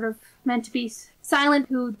 They're sort of meant to be silent,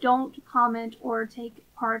 who don't comment or take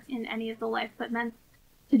part in any of the life, but meant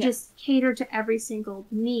to just cater to every single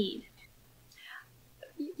need.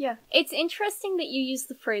 Yeah. It's interesting that you use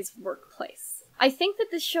the phrase workplace. I think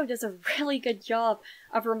that this show does a really good job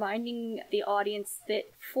of reminding the audience that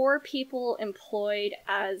for people employed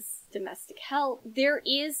as domestic help, there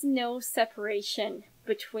is no separation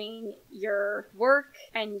between your work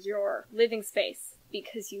and your living space,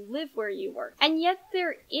 because you live where you work. And yet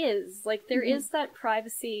there is, there is that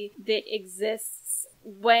privacy that exists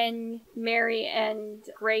when Mary and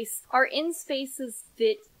Grace are in spaces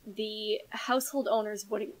that the household owners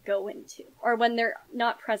wouldn't go into, or when they're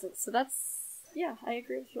not present. So I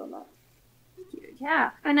agree with you on that. Thank you. Yeah,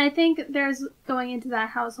 and I think there's going into that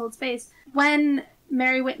household space. When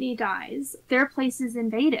Mary Whitney dies, their place is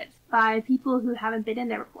invaded by people who haven't been in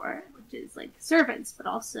there before, which is the servants, but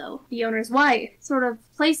also the owner's wife. Sort of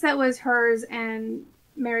place that was hers, and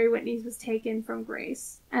Mary Whitney's was taken from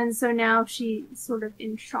Grace. And so now she's sort of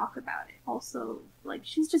in shock about it. Also,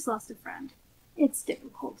 she's just lost a friend. It's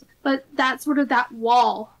difficult. But that sort of that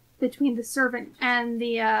wall between the servant and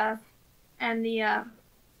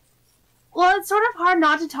well, it's sort of hard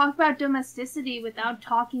not to talk about domesticity without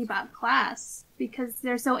talking about class, because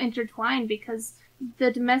they're so intertwined, because the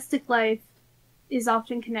domestic life is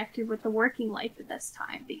often connected with the working life at this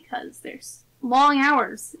time, because there's long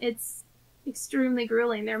hours. It's extremely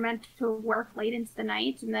grueling. They're meant to work late into the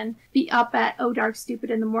night and then be up at dark stupid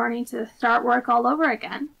in the morning to start work all over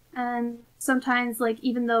again. And sometimes,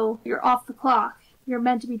 even though you're off the clock, you're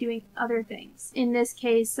meant to be doing other things. In this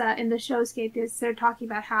case, in the showscape, they're talking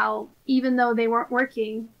about how even though they weren't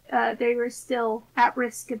working, they were still at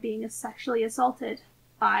risk of being sexually assaulted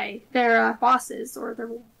by their bosses or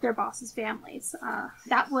their bosses' families.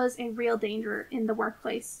 That was a real danger in the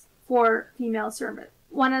workplace for female servants.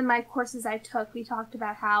 One of my courses I took, we talked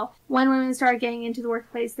about how when women started getting into the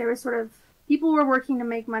workplace, there was people were working to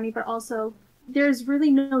make money, but also there's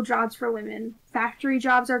really no jobs for women. Factory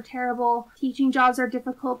jobs are terrible. Teaching jobs are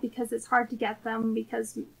difficult because it's hard to get them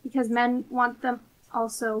because men want them.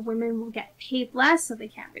 Also, women will get paid less, so they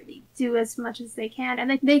can't really do as much as they can,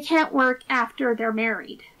 and they can't work after they're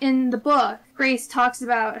married. In the book, Grace talks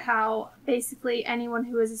about how basically anyone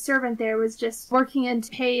who was a servant there was just working in to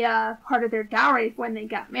pay part of their dowry when they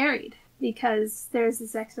got married, because there's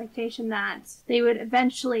this expectation that they would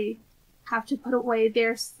eventually have to put away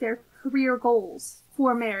their career goals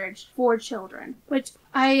for marriage, for children, which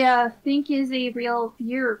I think is a real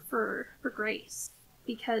fear for Grace.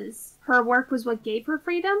 Because her work was what gave her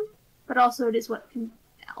freedom, but also it is what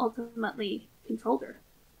ultimately controlled her.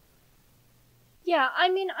 Yeah, I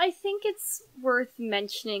mean, I think it's worth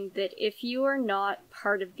mentioning that if you are not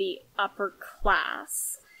part of the upper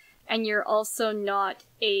class, and you're also not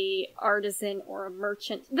a artisan or a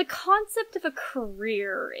merchant, the concept of a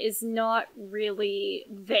career is not really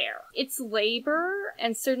there. It's labor,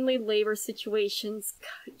 and certainly labor situations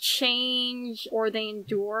change or they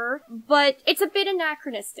endure, but it's a bit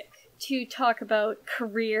anachronistic to talk about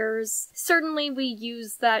careers. Certainly we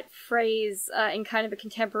use that phrase in kind of a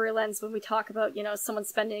contemporary lens when we talk about, someone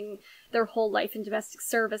spending their whole life in domestic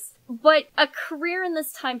service. But a career in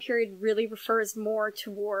this time period really refers more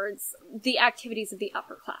towards the activities of the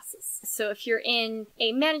upper classes. So if you're in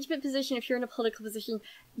a management position, if you're in a political position,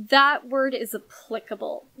 that word is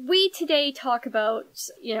applicable. We today talk about,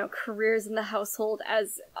 careers in the household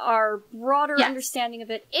as our broader understanding of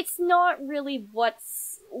it. It's not really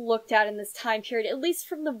what's looked at in this time period, at least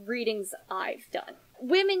from the readings I've done.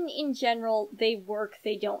 Women in general, they work,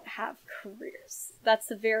 they don't have careers. That's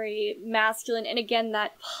a very masculine, and again,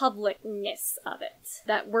 that publicness of it,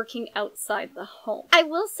 that working outside the home. I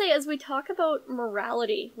will say, as we talk about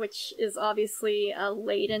morality, which is obviously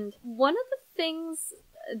laden, one of the things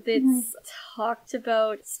that's talked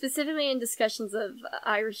about, specifically in discussions of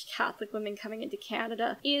Irish Catholic women coming into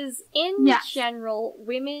Canada, is in general,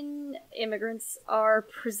 women immigrants are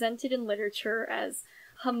presented in literature as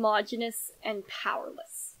homogenous and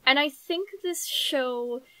powerless. And I think this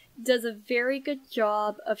show does a very good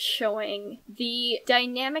job of showing the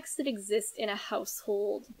dynamics that exist in a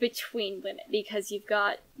household between women, because you've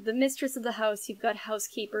got the mistress of the house, you've got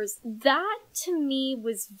housekeepers. That, to me,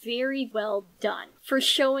 was very well done for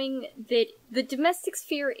showing that the domestic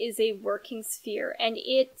sphere is a working sphere, and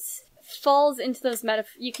it falls into those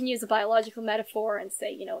you can use a biological metaphor and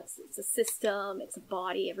say, it's a system, it's a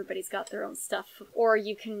body, everybody's got their own stuff. Or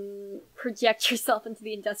you can project yourself into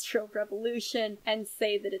the Industrial Revolution and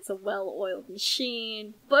say that it's a well-oiled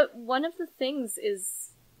machine. But one of the things is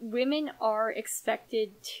women are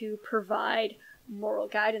expected to provide moral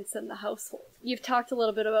guidance in the household. You've talked a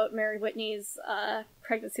little bit about Mary Whitney's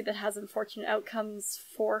pregnancy that has unfortunate outcomes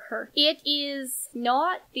for her. It is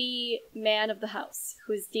not the man of the house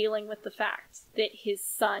who is dealing with the fact that his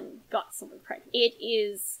son got someone pregnant. It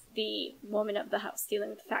is the woman of the house dealing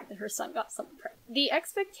with the fact that her son got someone pregnant. The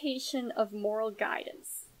expectation of moral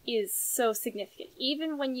guidance is so significant.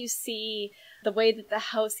 Even when you see the way that the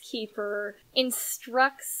housekeeper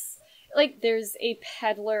instructs, there's a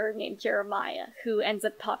peddler named Jeremiah who ends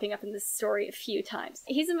up popping up in this story a few times.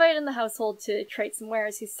 He's invited in the household to trade some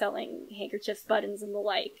wares. He's selling handkerchiefs, buttons, and the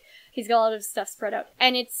like. He's got a lot of stuff spread out.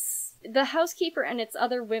 And it's the housekeeper and it's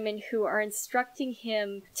other women who are instructing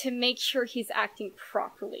him to make sure he's acting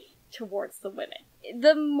properly towards the women.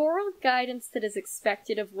 The moral guidance that is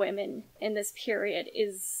expected of women in this period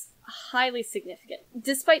is highly significant,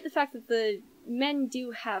 despite the fact that the men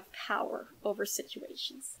do have power over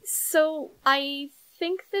situations. So I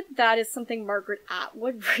think that is something Margaret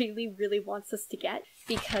Atwood really, really wants us to get,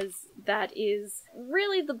 because that is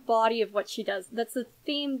really the body of what she does. That's a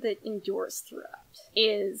theme that endures throughout,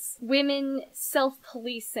 is women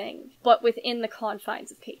self-policing, but within the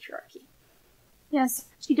confines of patriarchy. Yes,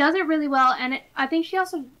 she does it really well, and I think she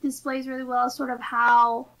also displays really well sort of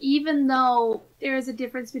how, even though there is a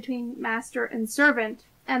difference between master and servant,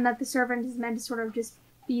 and that the servant is meant to sort of just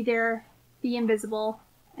be there, be invisible,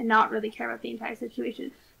 and not really care about the entire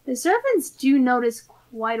situation, the servants do notice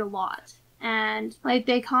quite a lot, and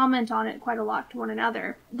they comment on it quite a lot to one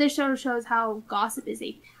another. This show shows how gossip is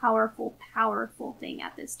a powerful, powerful thing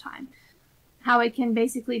at this time. How it can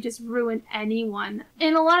basically just ruin anyone.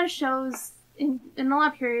 In a lot of shows, in a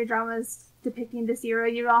lot of period dramas depicting this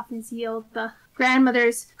era, you often see the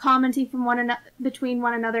grandmothers commenting between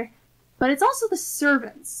one another, but it's also the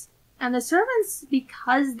servants. And the servants,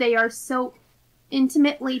 because they are so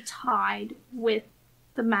intimately tied with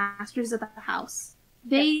the masters of the house,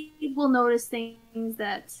 they will notice things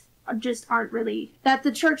that just aren't really, that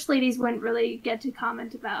the church ladies wouldn't really get to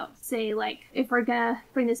comment about. Say, like, if we're gonna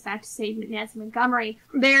bring this back to, say, Nancy Montgomery,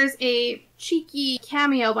 there's a cheeky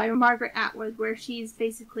cameo by Margaret Atwood where she's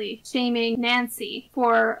basically shaming Nancy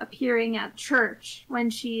for appearing at church when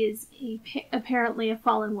she is apparently a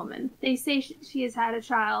fallen woman. They say she has had a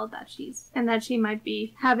child, and that she might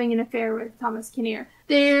be having an affair with Thomas Kinnear.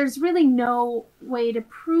 There's really no way to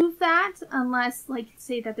prove that unless, like,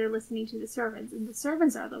 say that they're listening to the servants, and the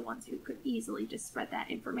servants are the ones who could easily just spread that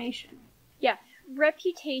information. Yeah,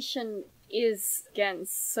 reputation is, again,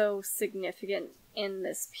 so significant in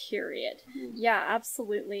this period. Yeah,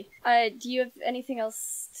 absolutely. Do you have anything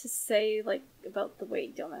else to say, like, about the way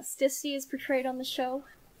domesticity is portrayed on the show?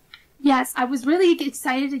 Yes, I was really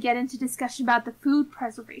excited to get into discussion about the food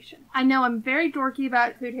preservation. I know I'm very dorky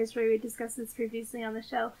about food history. We discussed this previously on the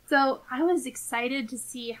show. So I was excited to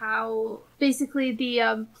see how basically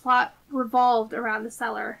the plot revolved around the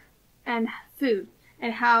cellar and food,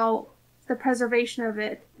 and how the preservation of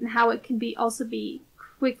it and how it can also be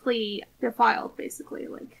quickly defiled, basically.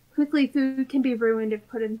 Like, quickly food can be ruined if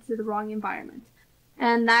put into the wrong environment.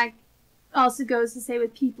 And that also goes to say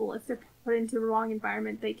with people, if they're put into the wrong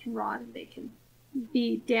environment, they can rot and they can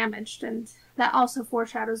be damaged. And that also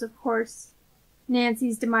foreshadows, of course,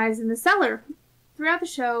 Nancy's demise in the cellar. Throughout the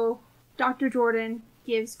show, Dr. Jordan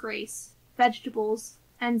gives Grace vegetables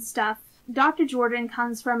and stuff. Dr. Jordan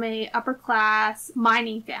comes from a upper-class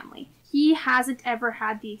mining family. He hasn't ever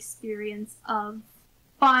had the experience of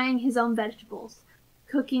buying his own vegetables,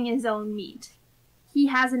 cooking his own meat. He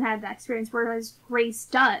hasn't had that experience, whereas Grace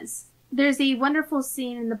does. There's a wonderful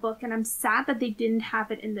scene in the book, and I'm sad that they didn't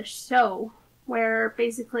have it in the show, where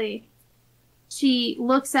basically she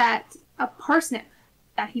looks at a parsnip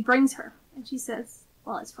that he brings her, and she says,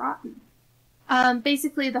 well, it's rotten.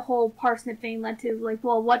 Basically the whole parsnip thing led to, like,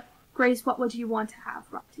 well, Grace, what would you want to have,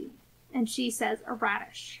 Roxy? And she says a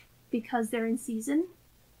radish, because they're in season.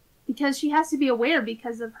 Because she has to be aware,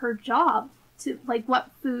 because of her job, to, like,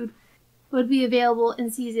 what food would be available in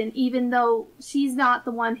season, even though she's not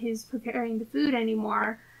the one who's preparing the food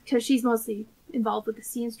anymore, because she's mostly involved with the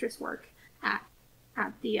seamstress work at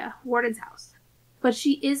the warden's house. But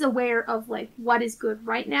she is aware of, like, what is good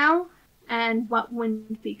right now and what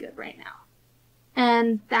wouldn't be good right now.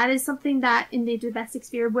 And that is something that in the domestic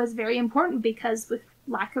sphere was very important, because with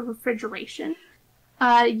lack of refrigeration,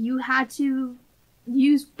 you had to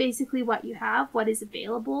use basically what you have, what is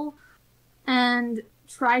available, and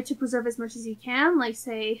try to preserve as much as you can, like,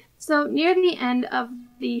 say, so near the end of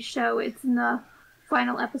the show, it's in the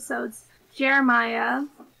final episodes, Jeremiah,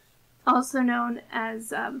 also known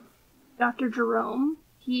as Dr. Jerome,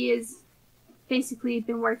 he has basically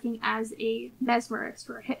been working as a mesmerist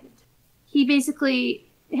or a hypnotist. He basically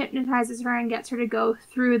hypnotizes her and gets her to go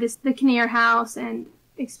through the Kinnear house and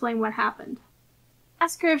explain what happened.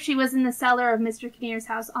 Ask her if she was in the cellar of Mr. Kinnear's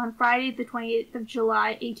house on Friday, the 28th of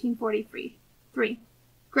July, 1843. 3.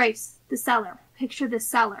 Grace, the cellar. Picture the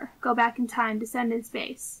cellar. Go back in time, descend in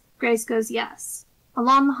space. Grace goes, yes.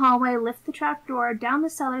 Along the hallway, lift the trap door, down the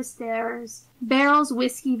cellar stairs. Barrels,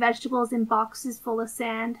 whiskey, vegetables, and boxes full of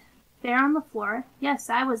sand. There on the floor. Yes,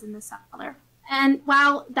 I was in the cellar. And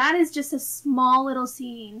while that is just a small little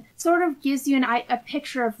scene, sort of gives you a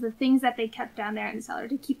picture of the things that they kept down there in the cellar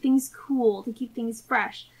to keep things cool, to keep things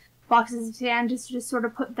fresh. Boxes of sand just sort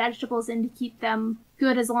of put vegetables in to keep them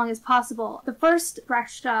good as long as possible. The first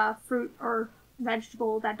fresh fruit or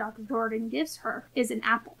vegetable that Dr. Jordan gives her is an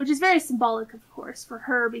apple, which is very symbolic, of course, for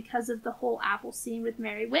her because of the whole apple scene with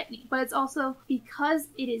Mary Whitney. But it's also because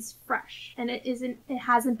it is fresh and it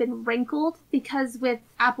hasn't been wrinkled, because with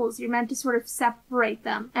apples you're meant to sort of separate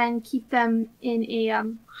them and keep them in a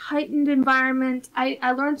heightened environment.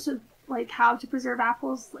 I learned to how to preserve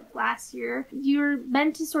apples last year. You're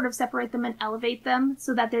meant to sort of separate them and elevate them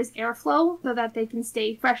so that there's airflow, so that they can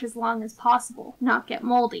stay fresh as long as possible, not get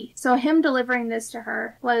moldy. So him delivering this to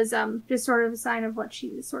her was just sort of a sign of what she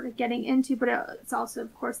was sort of getting into, but it's also,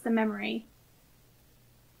 of course, the memory.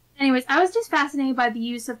 Anyways, I was just fascinated by the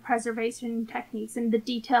use of preservation techniques and the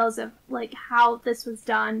details of how this was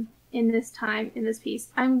done in this time, in this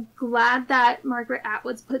piece. I'm glad that Margaret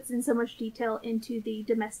Atwood puts in so much detail into the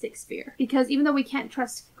domestic sphere, because even though we can't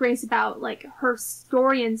trust Grace about her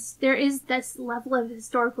story, there is this level of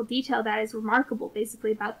historical detail that is remarkable,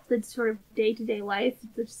 basically, about the sort of day-to-day life,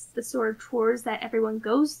 the sort of chores that everyone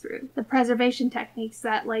goes through, the preservation techniques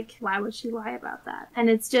that, why would she lie about that? And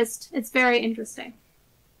it's very interesting.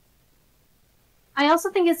 I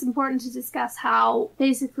also think it's important to discuss how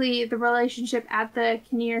basically the relationship at the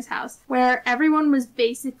Kinnear's house, where everyone was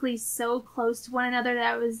basically so close to one another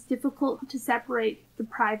that it was difficult to separate the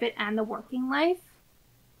private and the working life.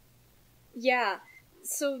 Yeah.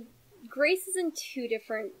 So Grace is in two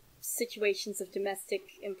different situations of domestic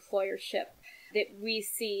employership that we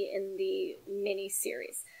see in the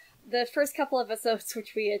mini-series. The first couple of episodes,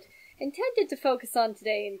 which we had intended to focus on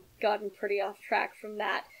today and gotten pretty off track from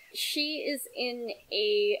that, she is in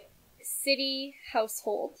a city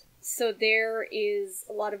household, so there is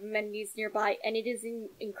a lot of amenities nearby, and it is an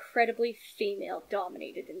incredibly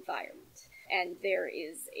female-dominated environment. And there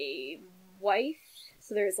is a wife,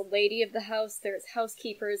 so there's a lady of the house, there's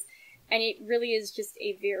housekeepers, and it really is just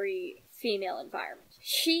a very female environment.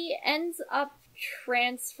 She ends up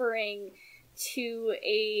transferring to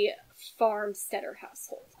a farmsteader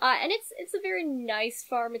household. And it's a very nice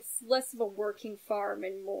farm. It's less of a working farm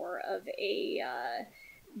and more of a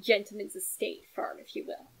gentleman's estate farm, if you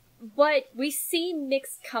will. But we see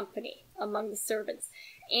mixed company among the servants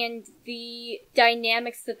and the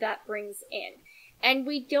dynamics that brings in. And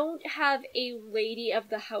we don't have a lady of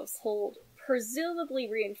the household presumably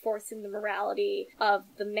reinforcing the morality of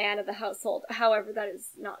the man of the household. However, that is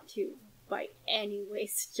not to by any way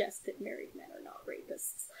suggest that married men are not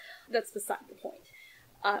rapists. That's beside the point.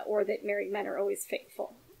 Or that married men are always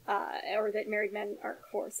faithful. Or that married men aren't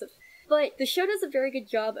coercive. But the show does a very good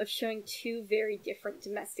job of showing two very different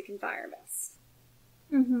domestic environments.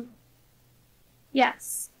 Mm-hmm.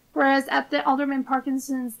 Yes. Whereas at the Alderman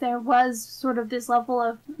Parkinson's, there was sort of this level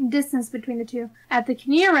of distance between the two. At the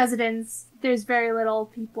Kinnear residence, there's very little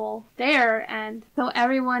people there, and so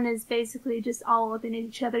everyone is basically just all within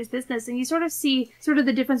each other's business. And you sort of see sort of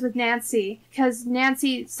the difference with Nancy, because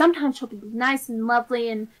Nancy, sometimes she'll be nice and lovely,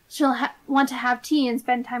 and she'll want to have tea and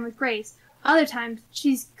spend time with Grace. Other times,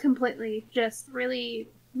 she's completely just really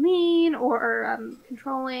mean or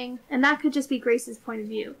controlling, and that could just be Grace's point of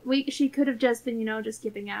view. She could have just been, just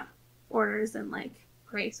giving out orders, and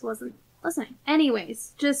Grace wasn't listening.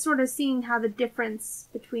 Anyways, just sort of seeing how the difference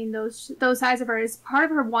between those sides of her is, part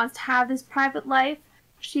of her wants to have this private life,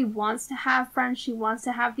 she wants to have friends, she wants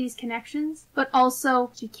to have these connections, but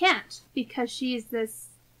also she can't because she's this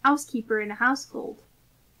housekeeper in a household.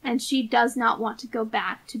 And she does not want to go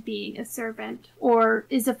back to being a servant or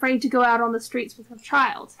is afraid to go out on the streets with her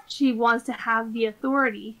child. She wants to have the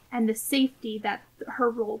authority and the safety that her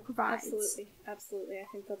role provides. Absolutely, absolutely. I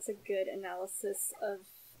think that's a good analysis of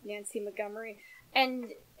Nancy Montgomery. And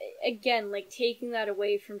again, taking that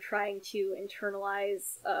away from trying to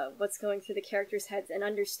internalize what's going through the characters' heads and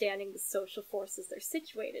understanding the social forces they're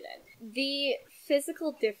situated in. The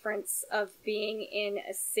physical difference of being in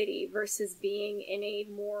a city versus being in a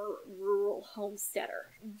more rural homesteader.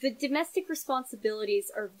 The domestic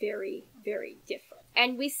responsibilities are very, very different.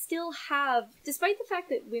 And we still have, despite the fact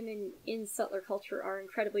that women in settler culture are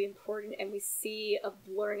incredibly important, and we see a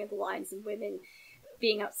blurring of the lines in women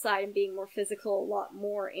being outside and being more physical a lot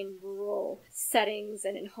more in rural settings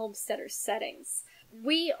and in homesteader settings,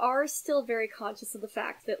 we are still very conscious of the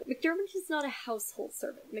fact that McDermott is not a household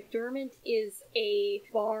servant. McDermott is a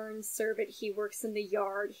barn servant. He works in the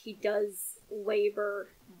yard. He does labor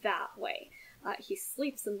that way. He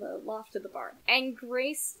sleeps in the loft of the barn. And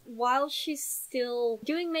Grace, while she's still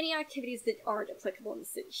doing many activities that aren't applicable in the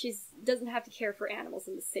city, she doesn't have to care for animals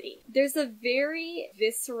in the city. There's a very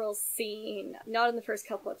visceral scene, not in the first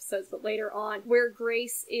couple episodes, but later on, where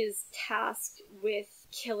Grace is tasked with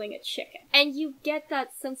killing a chicken. And you get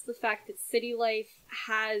that sense of the fact that city life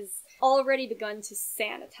has already begun to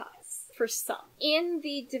sanitize. For some. In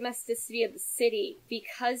the domesticity of the city,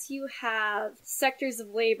 because you have sectors of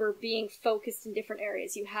labor being focused in different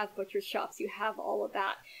areas, you have butcher shops, you have all of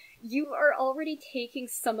that, you are already taking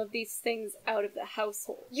some of these things out of the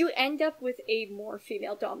household. You end up with a more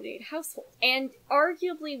female-dominated household. And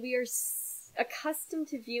arguably we are accustomed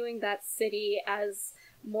to viewing that city as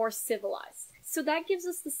more civilized. So that gives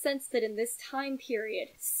us the sense that in this time period,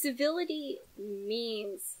 civility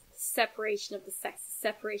means separation of the sexes,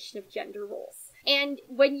 separation of gender roles. And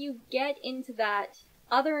when you get into that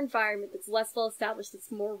other environment that's less well established,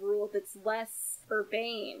 that's more rural, that's less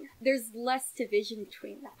urbane, there's less division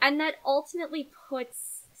between them. And that ultimately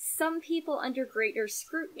puts some people under greater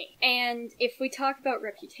scrutiny. And if we talk about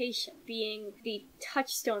reputation being the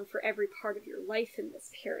touchstone for every part of your life in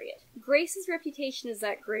this period, Grace's reputation is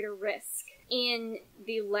at greater risk in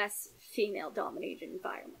the less female-dominated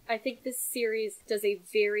environment. I think this series does a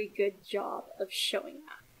very good job of showing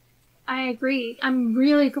that. I agree. I'm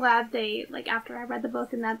really glad they, after I read the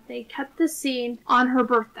book, and that they kept the scene on her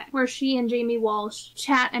birthday, where she and Jamie Walsh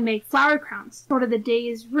chat and make flower crowns. Sort of the day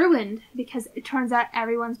is ruined, because it turns out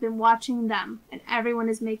everyone's been watching them, and everyone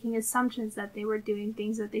is making assumptions that they were doing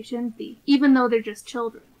things that they shouldn't be, even though they're just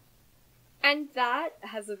children. And that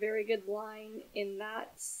has a very good line in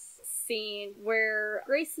that scene where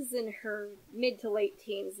Grace is in her mid to late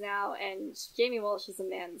teens now, and Jamie Walsh is a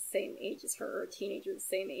man the same age as her, or a teenager the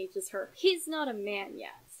same age as her. He's not a man yet,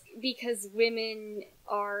 because women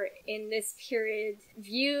are, in this period,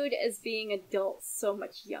 viewed as being adults so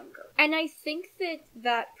much younger. And I think that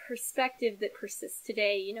that perspective that persists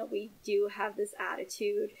today, you know, we do have this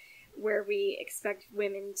attitude where we expect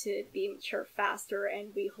women to be mature faster,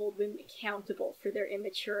 and we hold women accountable for their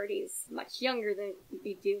immaturities much younger than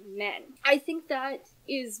we do men. I think that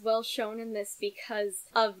is well shown in this because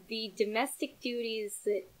of the domestic duties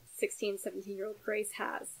that 16, 17-year-old Grace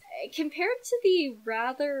has, compared to the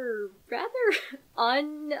rather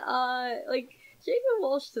Jamie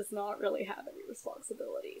Walsh does not really have any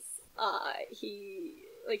responsibilities.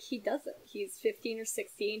 He doesn't. He's 15 or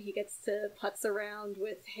 16, he gets to putz around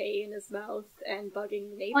with hay in his mouth and bugging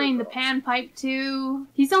the neighbor Playing girls. the panpipe, too.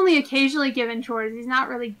 He's only occasionally given chores, he's not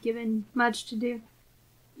really given much to do.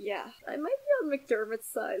 Yeah, I might be on McDermott's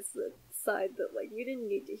side that, like, we didn't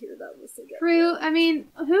need to hear that whistle get True, I mean,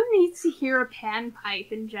 who needs to hear a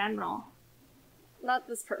panpipe in general? Not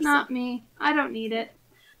this person. Not me. I don't need it.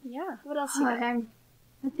 Yeah, what else you got?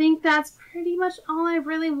 I think that's pretty much all I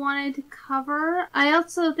really wanted to cover. I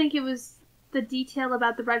also think it was the detail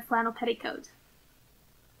about the red flannel petticoat.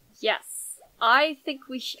 Yes. I think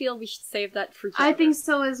we should save that for gender. I think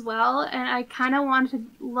so as well, and I kind of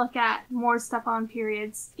wanted to look at more stuff on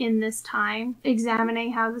periods in this time,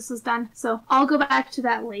 examining how this was done. So I'll go back to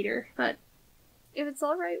that later, but... If it's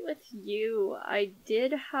alright with you, I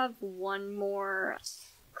did have one more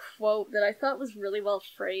quote that I thought was really well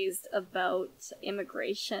phrased about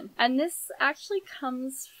immigration. And this actually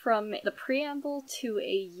comes from the preamble to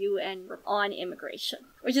a UN on immigration,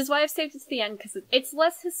 which is why I've saved it to the end, because it's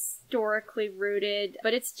less historically rooted,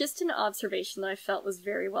 but it's just an observation that I felt was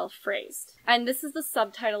very well phrased. And this is the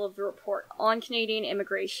subtitle of the report on Canadian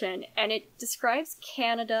immigration, and it describes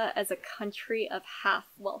Canada as a country of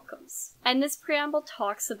half-welcomes. And this preamble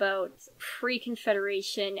talks about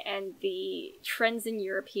pre-confederation and the trends in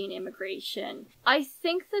European immigration. I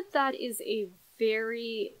think that that is a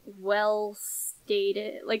very well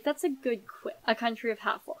stated, like, that's a good quip, a country of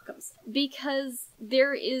half-welcomes, because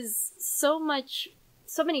there is so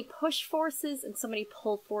many push forces and so many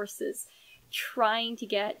pull forces trying to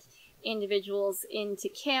get individuals into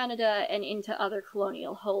Canada and into other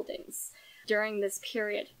colonial holdings during this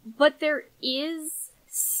period. But there is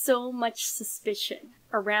so much suspicion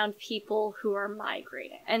around people who are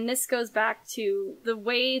migrating. And this goes back to the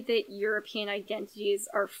way that European identities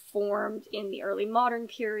are formed in the early modern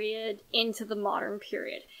period into the modern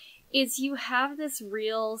period. Is you have this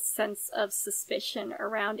real sense of suspicion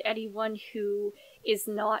around anyone who is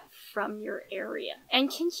not from your area. And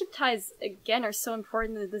kinship ties, again, are so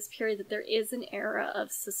important in this period that there is an era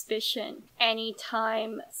of suspicion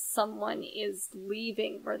anytime someone is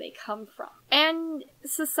leaving where they come from. And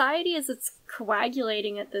society, as it's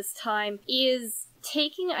coagulating at this time, is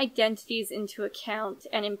taking identities into account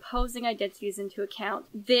and imposing identities into account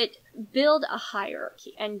that build a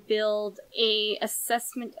hierarchy and build a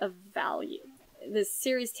assessment of value. This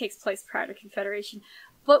series takes place prior to Confederation,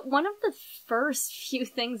 but one of the first few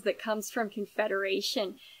things that comes from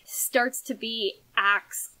Confederation starts to be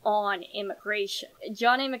acts on immigration.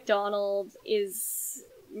 John A. Macdonald is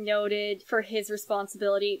noted for his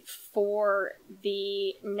responsibility for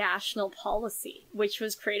the national policy, which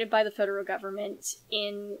was created by the federal government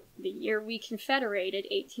in the year we confederated,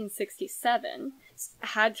 1867. It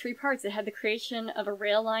had three parts. It had the creation of a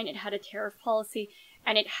rail line, it had a tariff policy,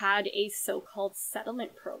 and it had a so-called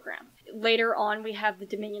settlement program. Later on, we have the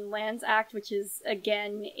Dominion Lands Act, which is,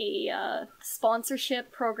 again, a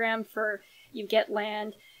sponsorship program for you get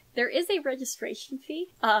land. There is a registration fee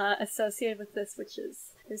associated with this, which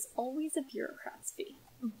is, there's always a bureaucrat's fee.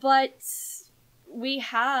 But we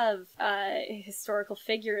have historical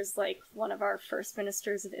figures like one of our first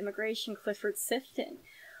ministers of immigration, Clifford Sifton,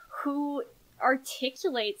 who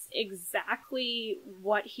articulates exactly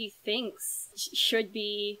what he thinks should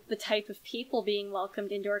be the type of people being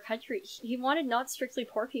welcomed into our country. He wanted not strictly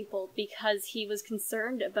poor people because he was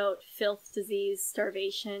concerned about filth, disease,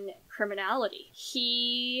 starvation, criminality.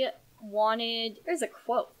 He wanted, there's a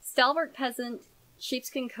quote, "Stalwart peasant,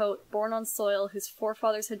 sheepskin coat, born on soil whose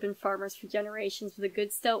forefathers had been farmers for generations with a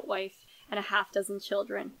good stout wife and a half-dozen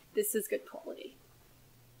children. This is good quality."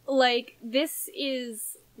 Like, this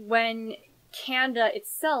is when Canada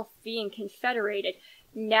itself, being confederated,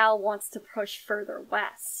 now wants to push further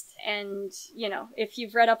west. And, you know, if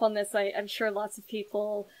you've read up on this, I'm sure lots of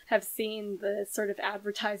people have seen the sort of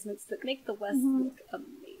advertisements that make the West look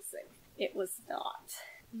amazing. It was not.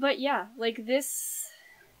 But yeah, like, this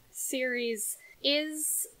series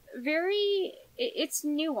is it's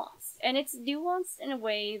nuanced, and it's nuanced in a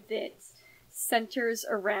way that centers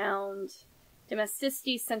around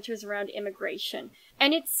domesticity, centers around immigration,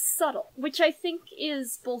 and it's subtle, which I think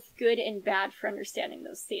is both good and bad for understanding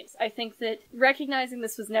those themes. I think that recognizing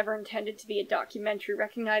this was never intended to be a documentary,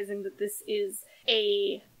 recognizing that this is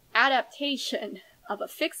a adaptation of a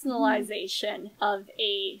fictionalization of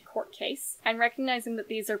a court case, and recognizing that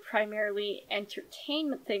these are primarily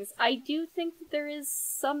entertainment things, I do think that there is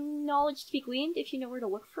some knowledge to be gleaned if you know where to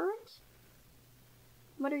look for it.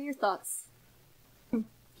 What are your thoughts?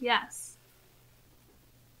 Yes.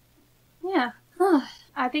 Yeah.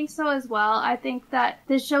 I think so as well. I think that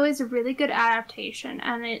this show is a really good adaptation,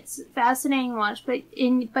 and it's fascinating to watch. But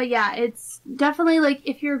yeah, it's definitely like,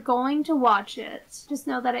 if you're going to watch it, just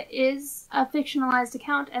know that it is a fictionalized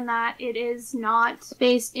account and that it is not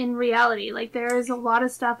based in reality. Like, there is a lot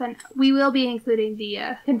of stuff, and we will be including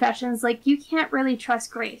the confessions. Like, you can't really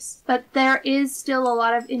trust Grace, but there is still a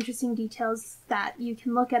lot of interesting details that you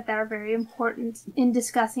can look at that are very important in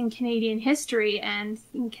discussing Canadian history and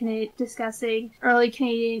in discussing early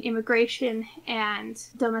Canadian immigration and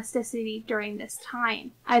domesticity during this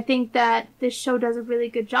time. I think that this show does a really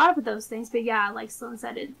good job with those things, but yeah, like Sloan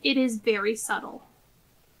said, it is very subtle.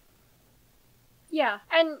 Yeah,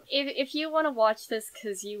 and if you want to watch this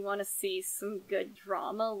because you want to see some good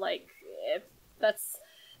drama, like, if that's...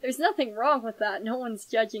 There's nothing wrong with that. No one's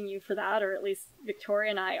judging you for that, or at least Victoria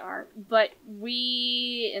and I aren't. But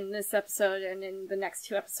we, in this episode and in the next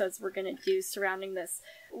 2 episodes we're going to do surrounding this,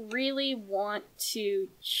 really want to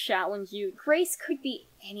challenge you. Grace could be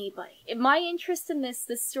anybody. My interest in this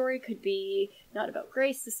story could be not about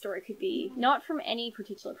Grace. This story could be not from any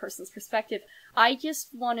particular person's perspective. I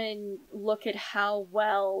just want to look at how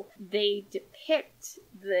well they depict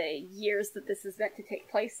the years that this is meant to take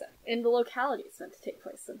place in the locality it's meant to take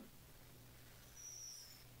place in.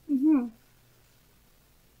 Mm-hmm.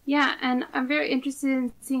 Yeah, and I'm very interested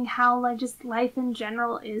in seeing how, like, just life in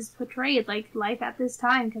general is portrayed, like, life at this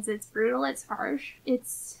time, because it's brutal, it's harsh,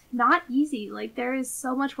 it's not easy. Like, there is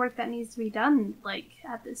so much work that needs to be done, like,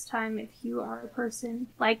 at this time, if you are a person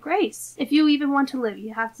like Grace. If you even want to live,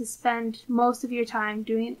 you have to spend most of your time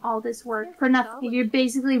doing all this work for nothing. You're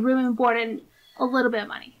basically room and board and a little bit of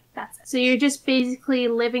money. That's it. So you're just basically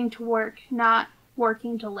living to work, not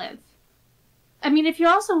working to live. I mean, if you're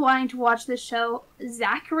also wanting to watch this show,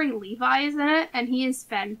 Zachary Levi is in it, and he is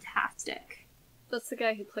fantastic. That's the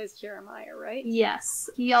guy who plays Jeremiah, right? Yes.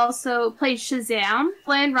 He also plays Shazam,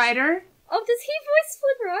 Flynn Rider. Oh, does he voice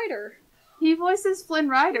Flynn Rider? He voices Flynn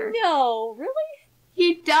Rider. No, really?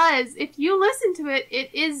 He does. If you listen to it,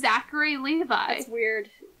 it is Zachary Levi. That's weird.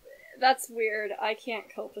 That's weird. I can't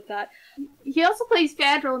cope with that. He also plays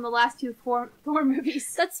Fandral in the last 2 Thor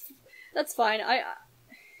movies. That's fine.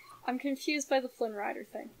 I'm confused by the Flynn Rider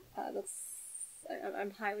thing.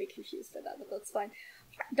 I'm highly confused by that, but that's fine.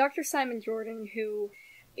 Dr. Simon Jordan, who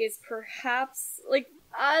is perhaps, like,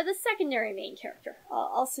 the secondary main character.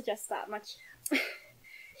 I'll suggest that much.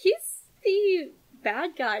 He's the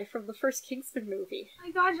bad guy from the first Kingsman movie. Oh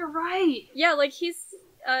my god, you're right! Yeah, like, he's,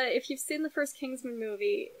 if you've seen the first Kingsman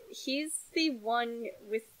movie, he's the one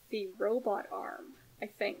with the robot arm, I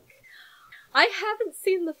think. I haven't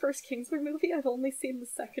seen the first Kingsman movie, I've only seen the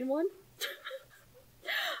second one.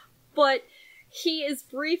 But he is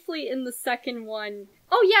briefly in the second one.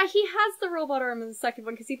 Oh yeah, he has the robot arm in the second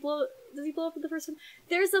one, because does he blow up in the first one?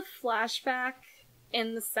 There's a flashback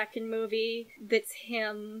in the second movie that's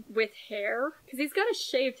him with hair, because he's got a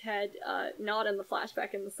shaved head, not in the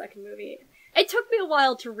flashback in the second movie. It took me a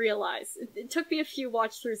while to realize. It took me a few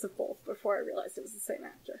watch-throughs of both before I realized it was the same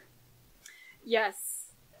actor. Yes.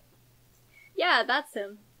 Yeah, that's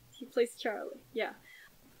him. He plays Charlie. Yeah.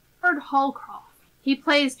 Edward Holcroft. He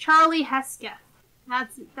plays Charlie Hesketh.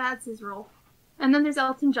 That's his role. And then there's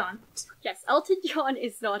Elton John. Yes, Elton John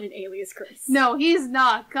is not an Alias Grace. No, he's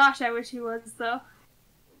not. Gosh, I wish he was, though.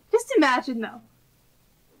 Just imagine, though.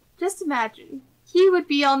 Just imagine. He would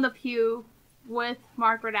be on the pew with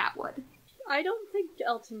Margaret Atwood. I don't think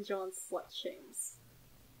Elton John slut shames.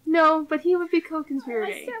 No, but he would be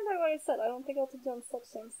co-conspirating. I stand by what I said. I don't think Elton John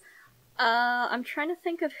slut shames. I'm trying to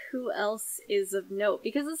think of who else is of note,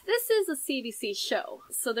 because this is a CBC show,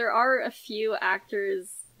 so there are a few actors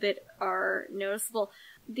that are noticeable.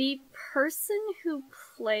 The person who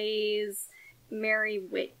plays Mary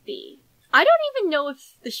Whitby, I don't even know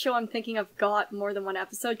if the show I'm thinking of got more than 1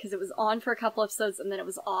 episode, because it was on for a couple episodes and then it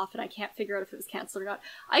was off, and I can't figure out if it was cancelled or not.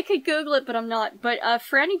 I could Google it, but I'm not. But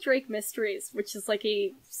Franny Drake Mysteries, which is like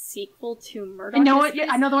a sequel to Murdoch Mysteries,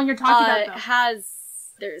 I know the one you're talking about, though.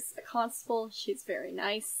 There's a constable, she's very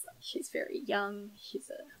nice, she's very young, she's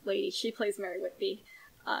a lady, she plays Mary Whitby.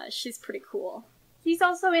 She's pretty cool. He's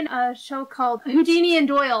also in a show called Houdini and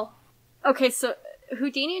Doyle. Okay, so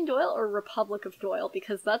Houdini and Doyle or Republic of Doyle?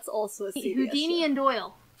 Because that's also a CBS Houdini show. and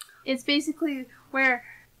Doyle. It's basically where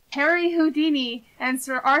Harry Houdini and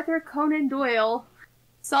Sir Arthur Conan Doyle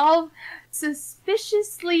solve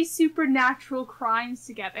suspiciously supernatural crimes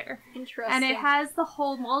together. Interesting. And it has the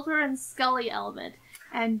whole Mulder and Scully element.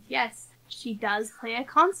 And yes, she does play a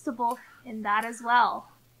constable in that as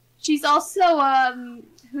well. She's also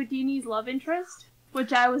Houdini's love interest,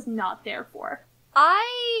 which I was not there for.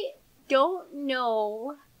 I don't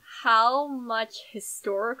know how much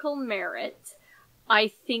historical merit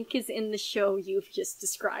I think is in the show you've just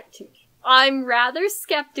described to me. I'm rather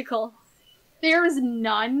skeptical. There is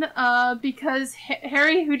none, because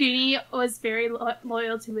Harry Houdini was very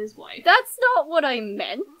loyal to his wife. That's not what I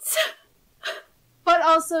meant. But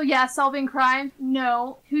also, yeah, solving crime,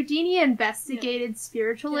 no. Houdini investigated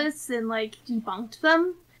spiritualists and, debunked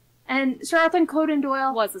them. And Sir Arthur Conan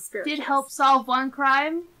Doyle Was a spiritualist. did help solve one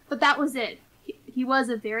crime, but that was it. He was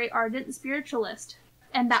a very ardent spiritualist.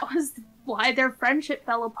 And that was why their friendship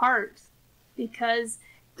fell apart. Because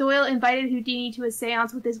Doyle invited Houdini to a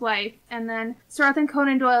seance with his wife, and then Sir Arthur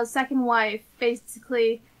Conan Doyle's second wife,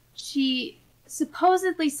 basically, she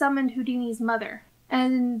supposedly summoned Houdini's mother,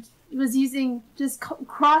 and was using just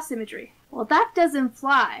cross imagery. Well, that doesn't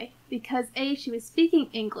fly, because A, she was speaking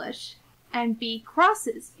English, and B,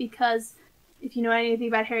 crosses, because if you know anything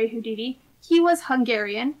about Harry Houdini, he was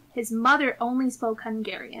Hungarian, his mother only spoke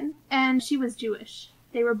Hungarian, and she was Jewish.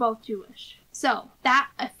 They were both Jewish. So, that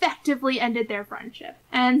effectively ended their friendship,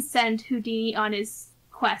 and sent Houdini on his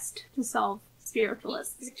quest to solve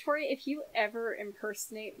spiritualists. Victoria, if you ever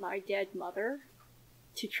impersonate my dead mother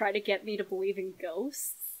to try to get me to believe in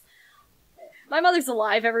ghosts... My mother's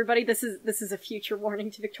alive, everybody. This is a future warning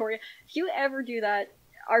to Victoria. If you ever do that,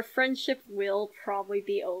 our friendship will probably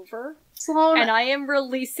be over. Sloan, And I am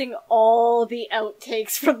releasing all the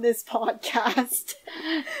outtakes from this podcast.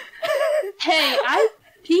 hey,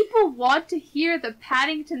 people want to hear the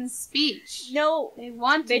Paddington speech. No, They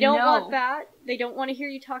want to they don't know. want that. They don't want to hear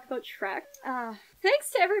you talk about Shrek.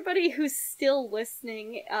 Thanks to everybody who's still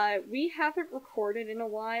listening. We haven't recorded in a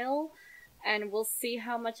while, and we'll see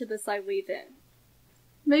how much of this I leave in.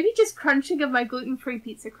 Maybe just crunching of my gluten-free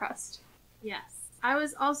pizza crust. Yes. I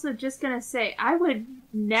was also just gonna say, I would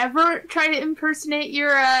never try to impersonate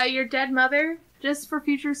your dead mother, just for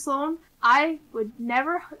future Sloan. I would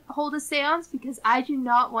never hold a seance because I do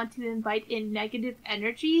not want to invite in negative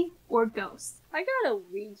energy or ghosts. I got a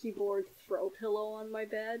Ouija board throw pillow on my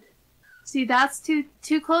bed. See, that's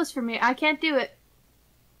too close for me. I can't do it.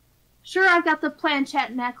 Sure, I've got the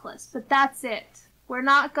planchette necklace, but that's it. We're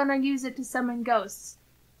not gonna use it to summon ghosts.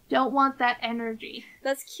 Don't want that energy.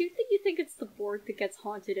 That's cute that you think it's the board that gets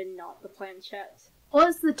haunted and not the planchette. Well,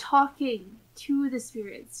 it's the talking to the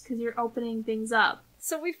spirits, because you're opening things up.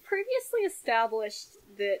 So we've previously established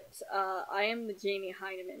that I am the Jamie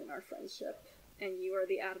Heineman in our friendship, and you are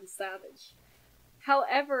the Adam Savage.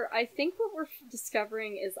 However, I think what we're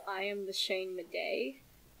discovering is I am the Shane Madej,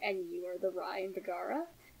 and you are the Ryan Vergara,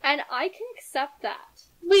 and I can accept that.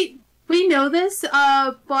 We know this,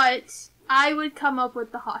 but I would come up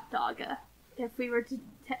with the hot dog if we were to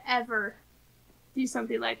ever do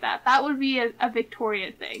something like that. That would be a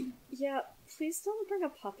Victoria thing. Yeah, please don't bring a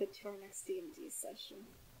puppet to our next D&D session.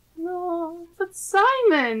 No, but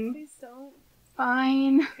Simon! Please don't.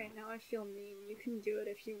 Fine. Okay, now I feel mean. You can do it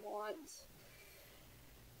if you want.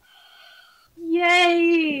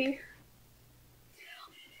 Yay!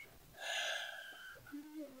 I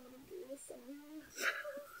don't want to do this anymore.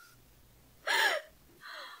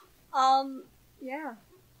 Yeah.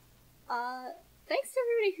 Thanks to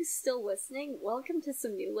everybody who's still listening. Welcome to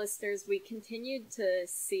some new listeners. We continued to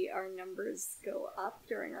see our numbers go up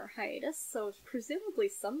during our hiatus, so presumably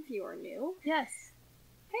some of you are new. Yes.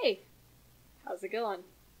 Hey, how's it going?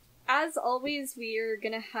 As always, we're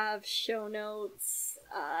gonna have show notes,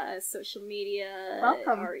 social media,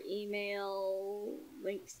 Welcome. our email,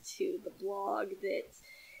 links to the blog that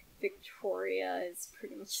Victoria is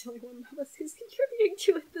pretty much the only one of us who's contributing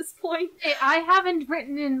to at this point. Hey, I haven't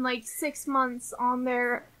written in 6 months on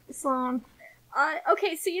there, Sloan.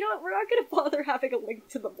 Okay, so you know what? We're not gonna bother having a link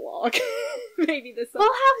to the blog. Maybe this. We'll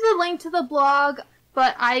have the link to the blog,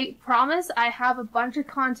 but I promise I have a bunch of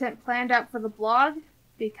content planned out for the blog,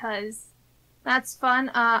 because that's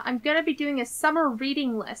fun. I'm gonna be doing a summer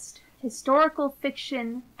reading list. Historical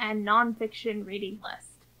fiction and non-fiction reading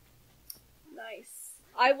list. Nice.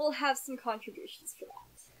 I will have some contributions for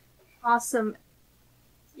that. Awesome.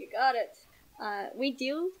 You got it. We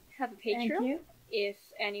do have a Patreon. Thank you. If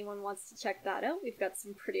anyone wants to check that out, we've got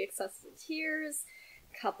some pretty accessible tiers.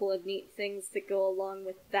 couple of neat things that go along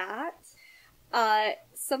with that.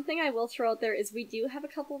 Something I will throw out there is we do have a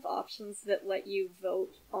couple of options that let you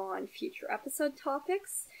vote on future episode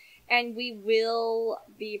topics, and we will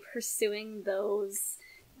be pursuing those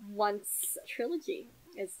once Trilogy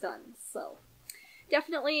is done. So,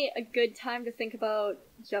 definitely a good time to think about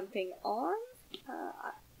jumping on.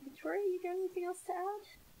 Victoria, you got anything else to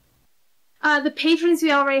add? The patrons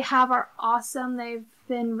we already have are awesome. They've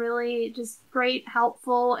been really just great,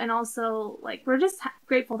 helpful, and also, like, we're just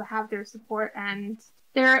grateful to have their support and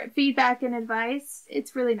their feedback and advice.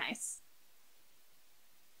 It's really nice.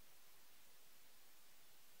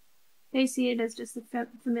 They see it as just a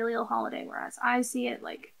familial holiday, whereas I see it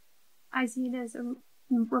as a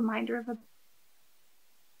reminder of a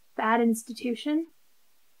bad institution.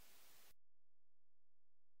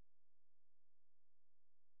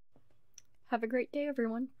 Have a great day,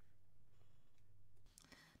 everyone.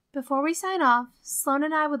 Before we sign off, Sloan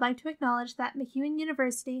and I would like to acknowledge that MacEwan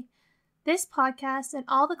University, this podcast, and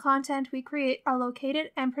all the content we create are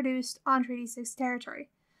located and produced on Treaty 6 territory.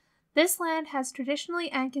 This land has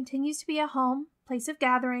traditionally and continues to be a home, place of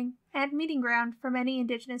gathering, and meeting ground for many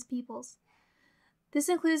Indigenous peoples. This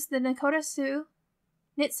includes the Nakota Sioux,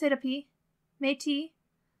 Niitsitapi, Métis,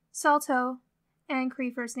 Saulteaux, and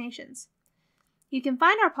Cree First Nations. You can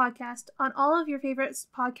find our podcast on all of your favorite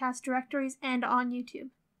podcast directories and on YouTube.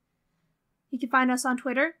 You can find us on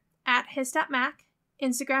Twitter @HistAtMac,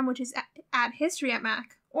 Instagram, which is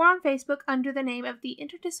 @HistoryAtMac, or on Facebook under the name of the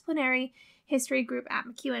Interdisciplinary History Group at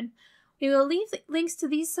MacEwan. We will leave links to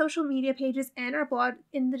these social media pages and our blog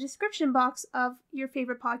in the description box of your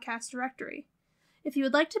favorite podcast directory. If you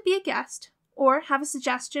would like to be a guest or have a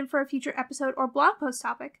suggestion for a future episode or blog post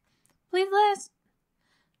topic, please let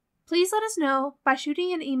us know by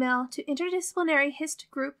shooting an email to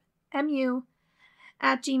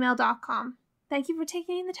interdisciplinaryhistgroupmu@gmail.com. Thank you for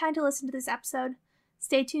taking the time to listen to this episode.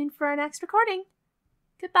 Stay tuned for our next recording.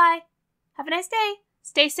 Goodbye. Have a nice day.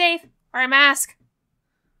 Stay safe. Wear a mask.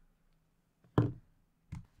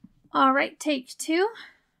 Alright, take 2.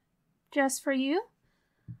 Just for you.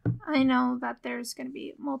 I know that there's going to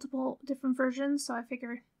be multiple different versions, so I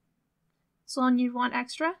figure Sloan, you'd want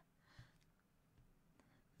extra.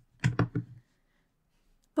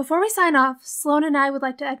 Before we sign off, Sloan and I would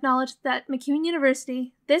like to acknowledge that MacEwan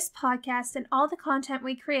University, this podcast, and all the content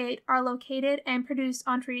we create are located and produced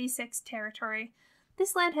on Treaty 6 territory.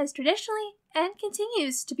 This land has traditionally and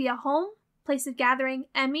continues to be a home, place of gathering,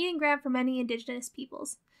 and meeting ground for many Indigenous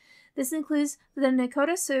peoples. This includes the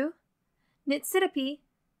Nakota Sioux, Niitsitapi,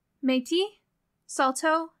 Métis,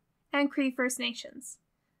 Saulteaux, and Cree First Nations.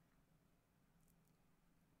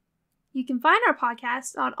 You can find our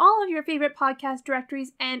podcast on all of your favorite podcast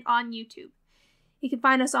directories and on YouTube. You can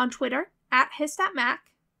find us on Twitter @HistAtMac,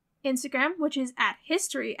 Instagram, which is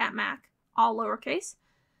 @HistoryAtMac, all lowercase,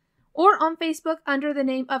 or on Facebook under the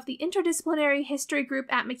name of the Interdisciplinary History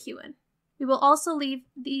Group at MacEwan. We will also leave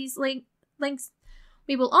links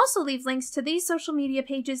to these social media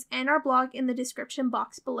pages and our blog in the description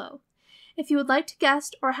box below. If you would like to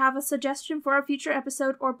guest or have a suggestion for a future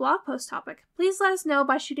episode or blog post topic, please let us know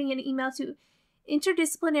by shooting an email to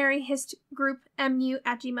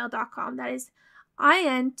interdisciplinaryhistgroupmu@gmail.com. That is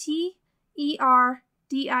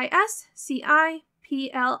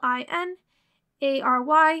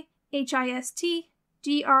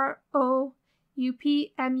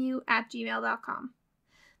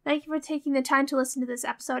Thank you for taking the time to listen to this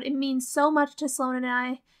episode. It means so much to Sloan and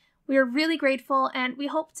I. We are really grateful, and we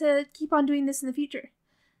hope to keep on doing this in the future.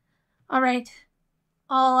 All right,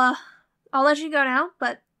 I'll let you go now,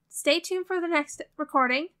 but stay tuned for the next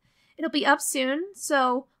recording. It'll be up soon,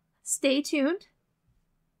 so stay tuned.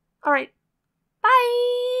 All right,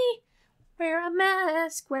 bye. Wear a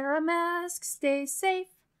mask, stay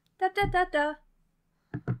safe. Da da da da.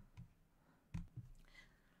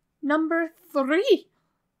 Number 3.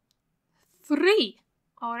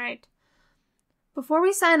 All right. Before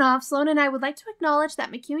we sign off, Sloan and I would like to acknowledge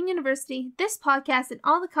that MacEwan University, this podcast, and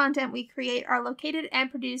all the content we create are located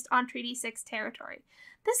and produced on Treaty 6 territory.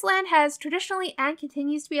 This land has traditionally and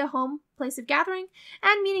continues to be a home, place of gathering,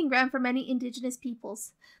 and meeting ground for many Indigenous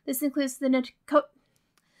peoples. This includes the Nakota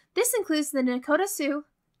Sioux,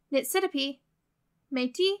 Niitsitapi,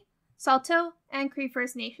 Métis, Saulteaux, and Cree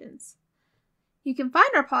First Nations. You can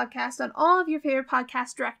find our podcast on all of your favorite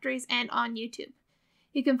podcast directories and on YouTube.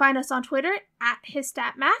 You can find us on Twitter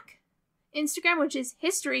 @HistAtMac, Instagram, which is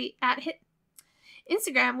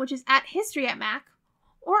 @HistoryAtMac,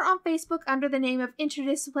 or on Facebook under the name of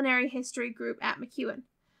Interdisciplinary History Group at MacEwan.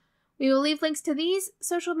 We will leave links to these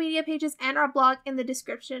social media pages and our blog in the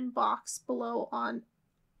description box below on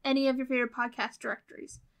any of your favorite podcast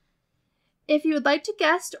directories. If you would like to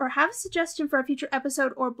guest or have a suggestion for a future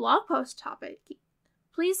episode or blog post topic,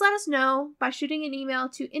 please let us know by shooting an email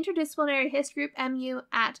to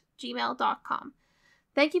interdisciplinaryhistorygroupmu@gmail.com.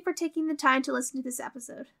 Thank you for taking the time to listen to this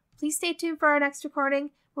episode. Please stay tuned for our next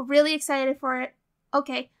recording. We're really excited for it.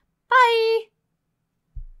 Okay, bye!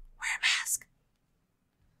 Wear a mask.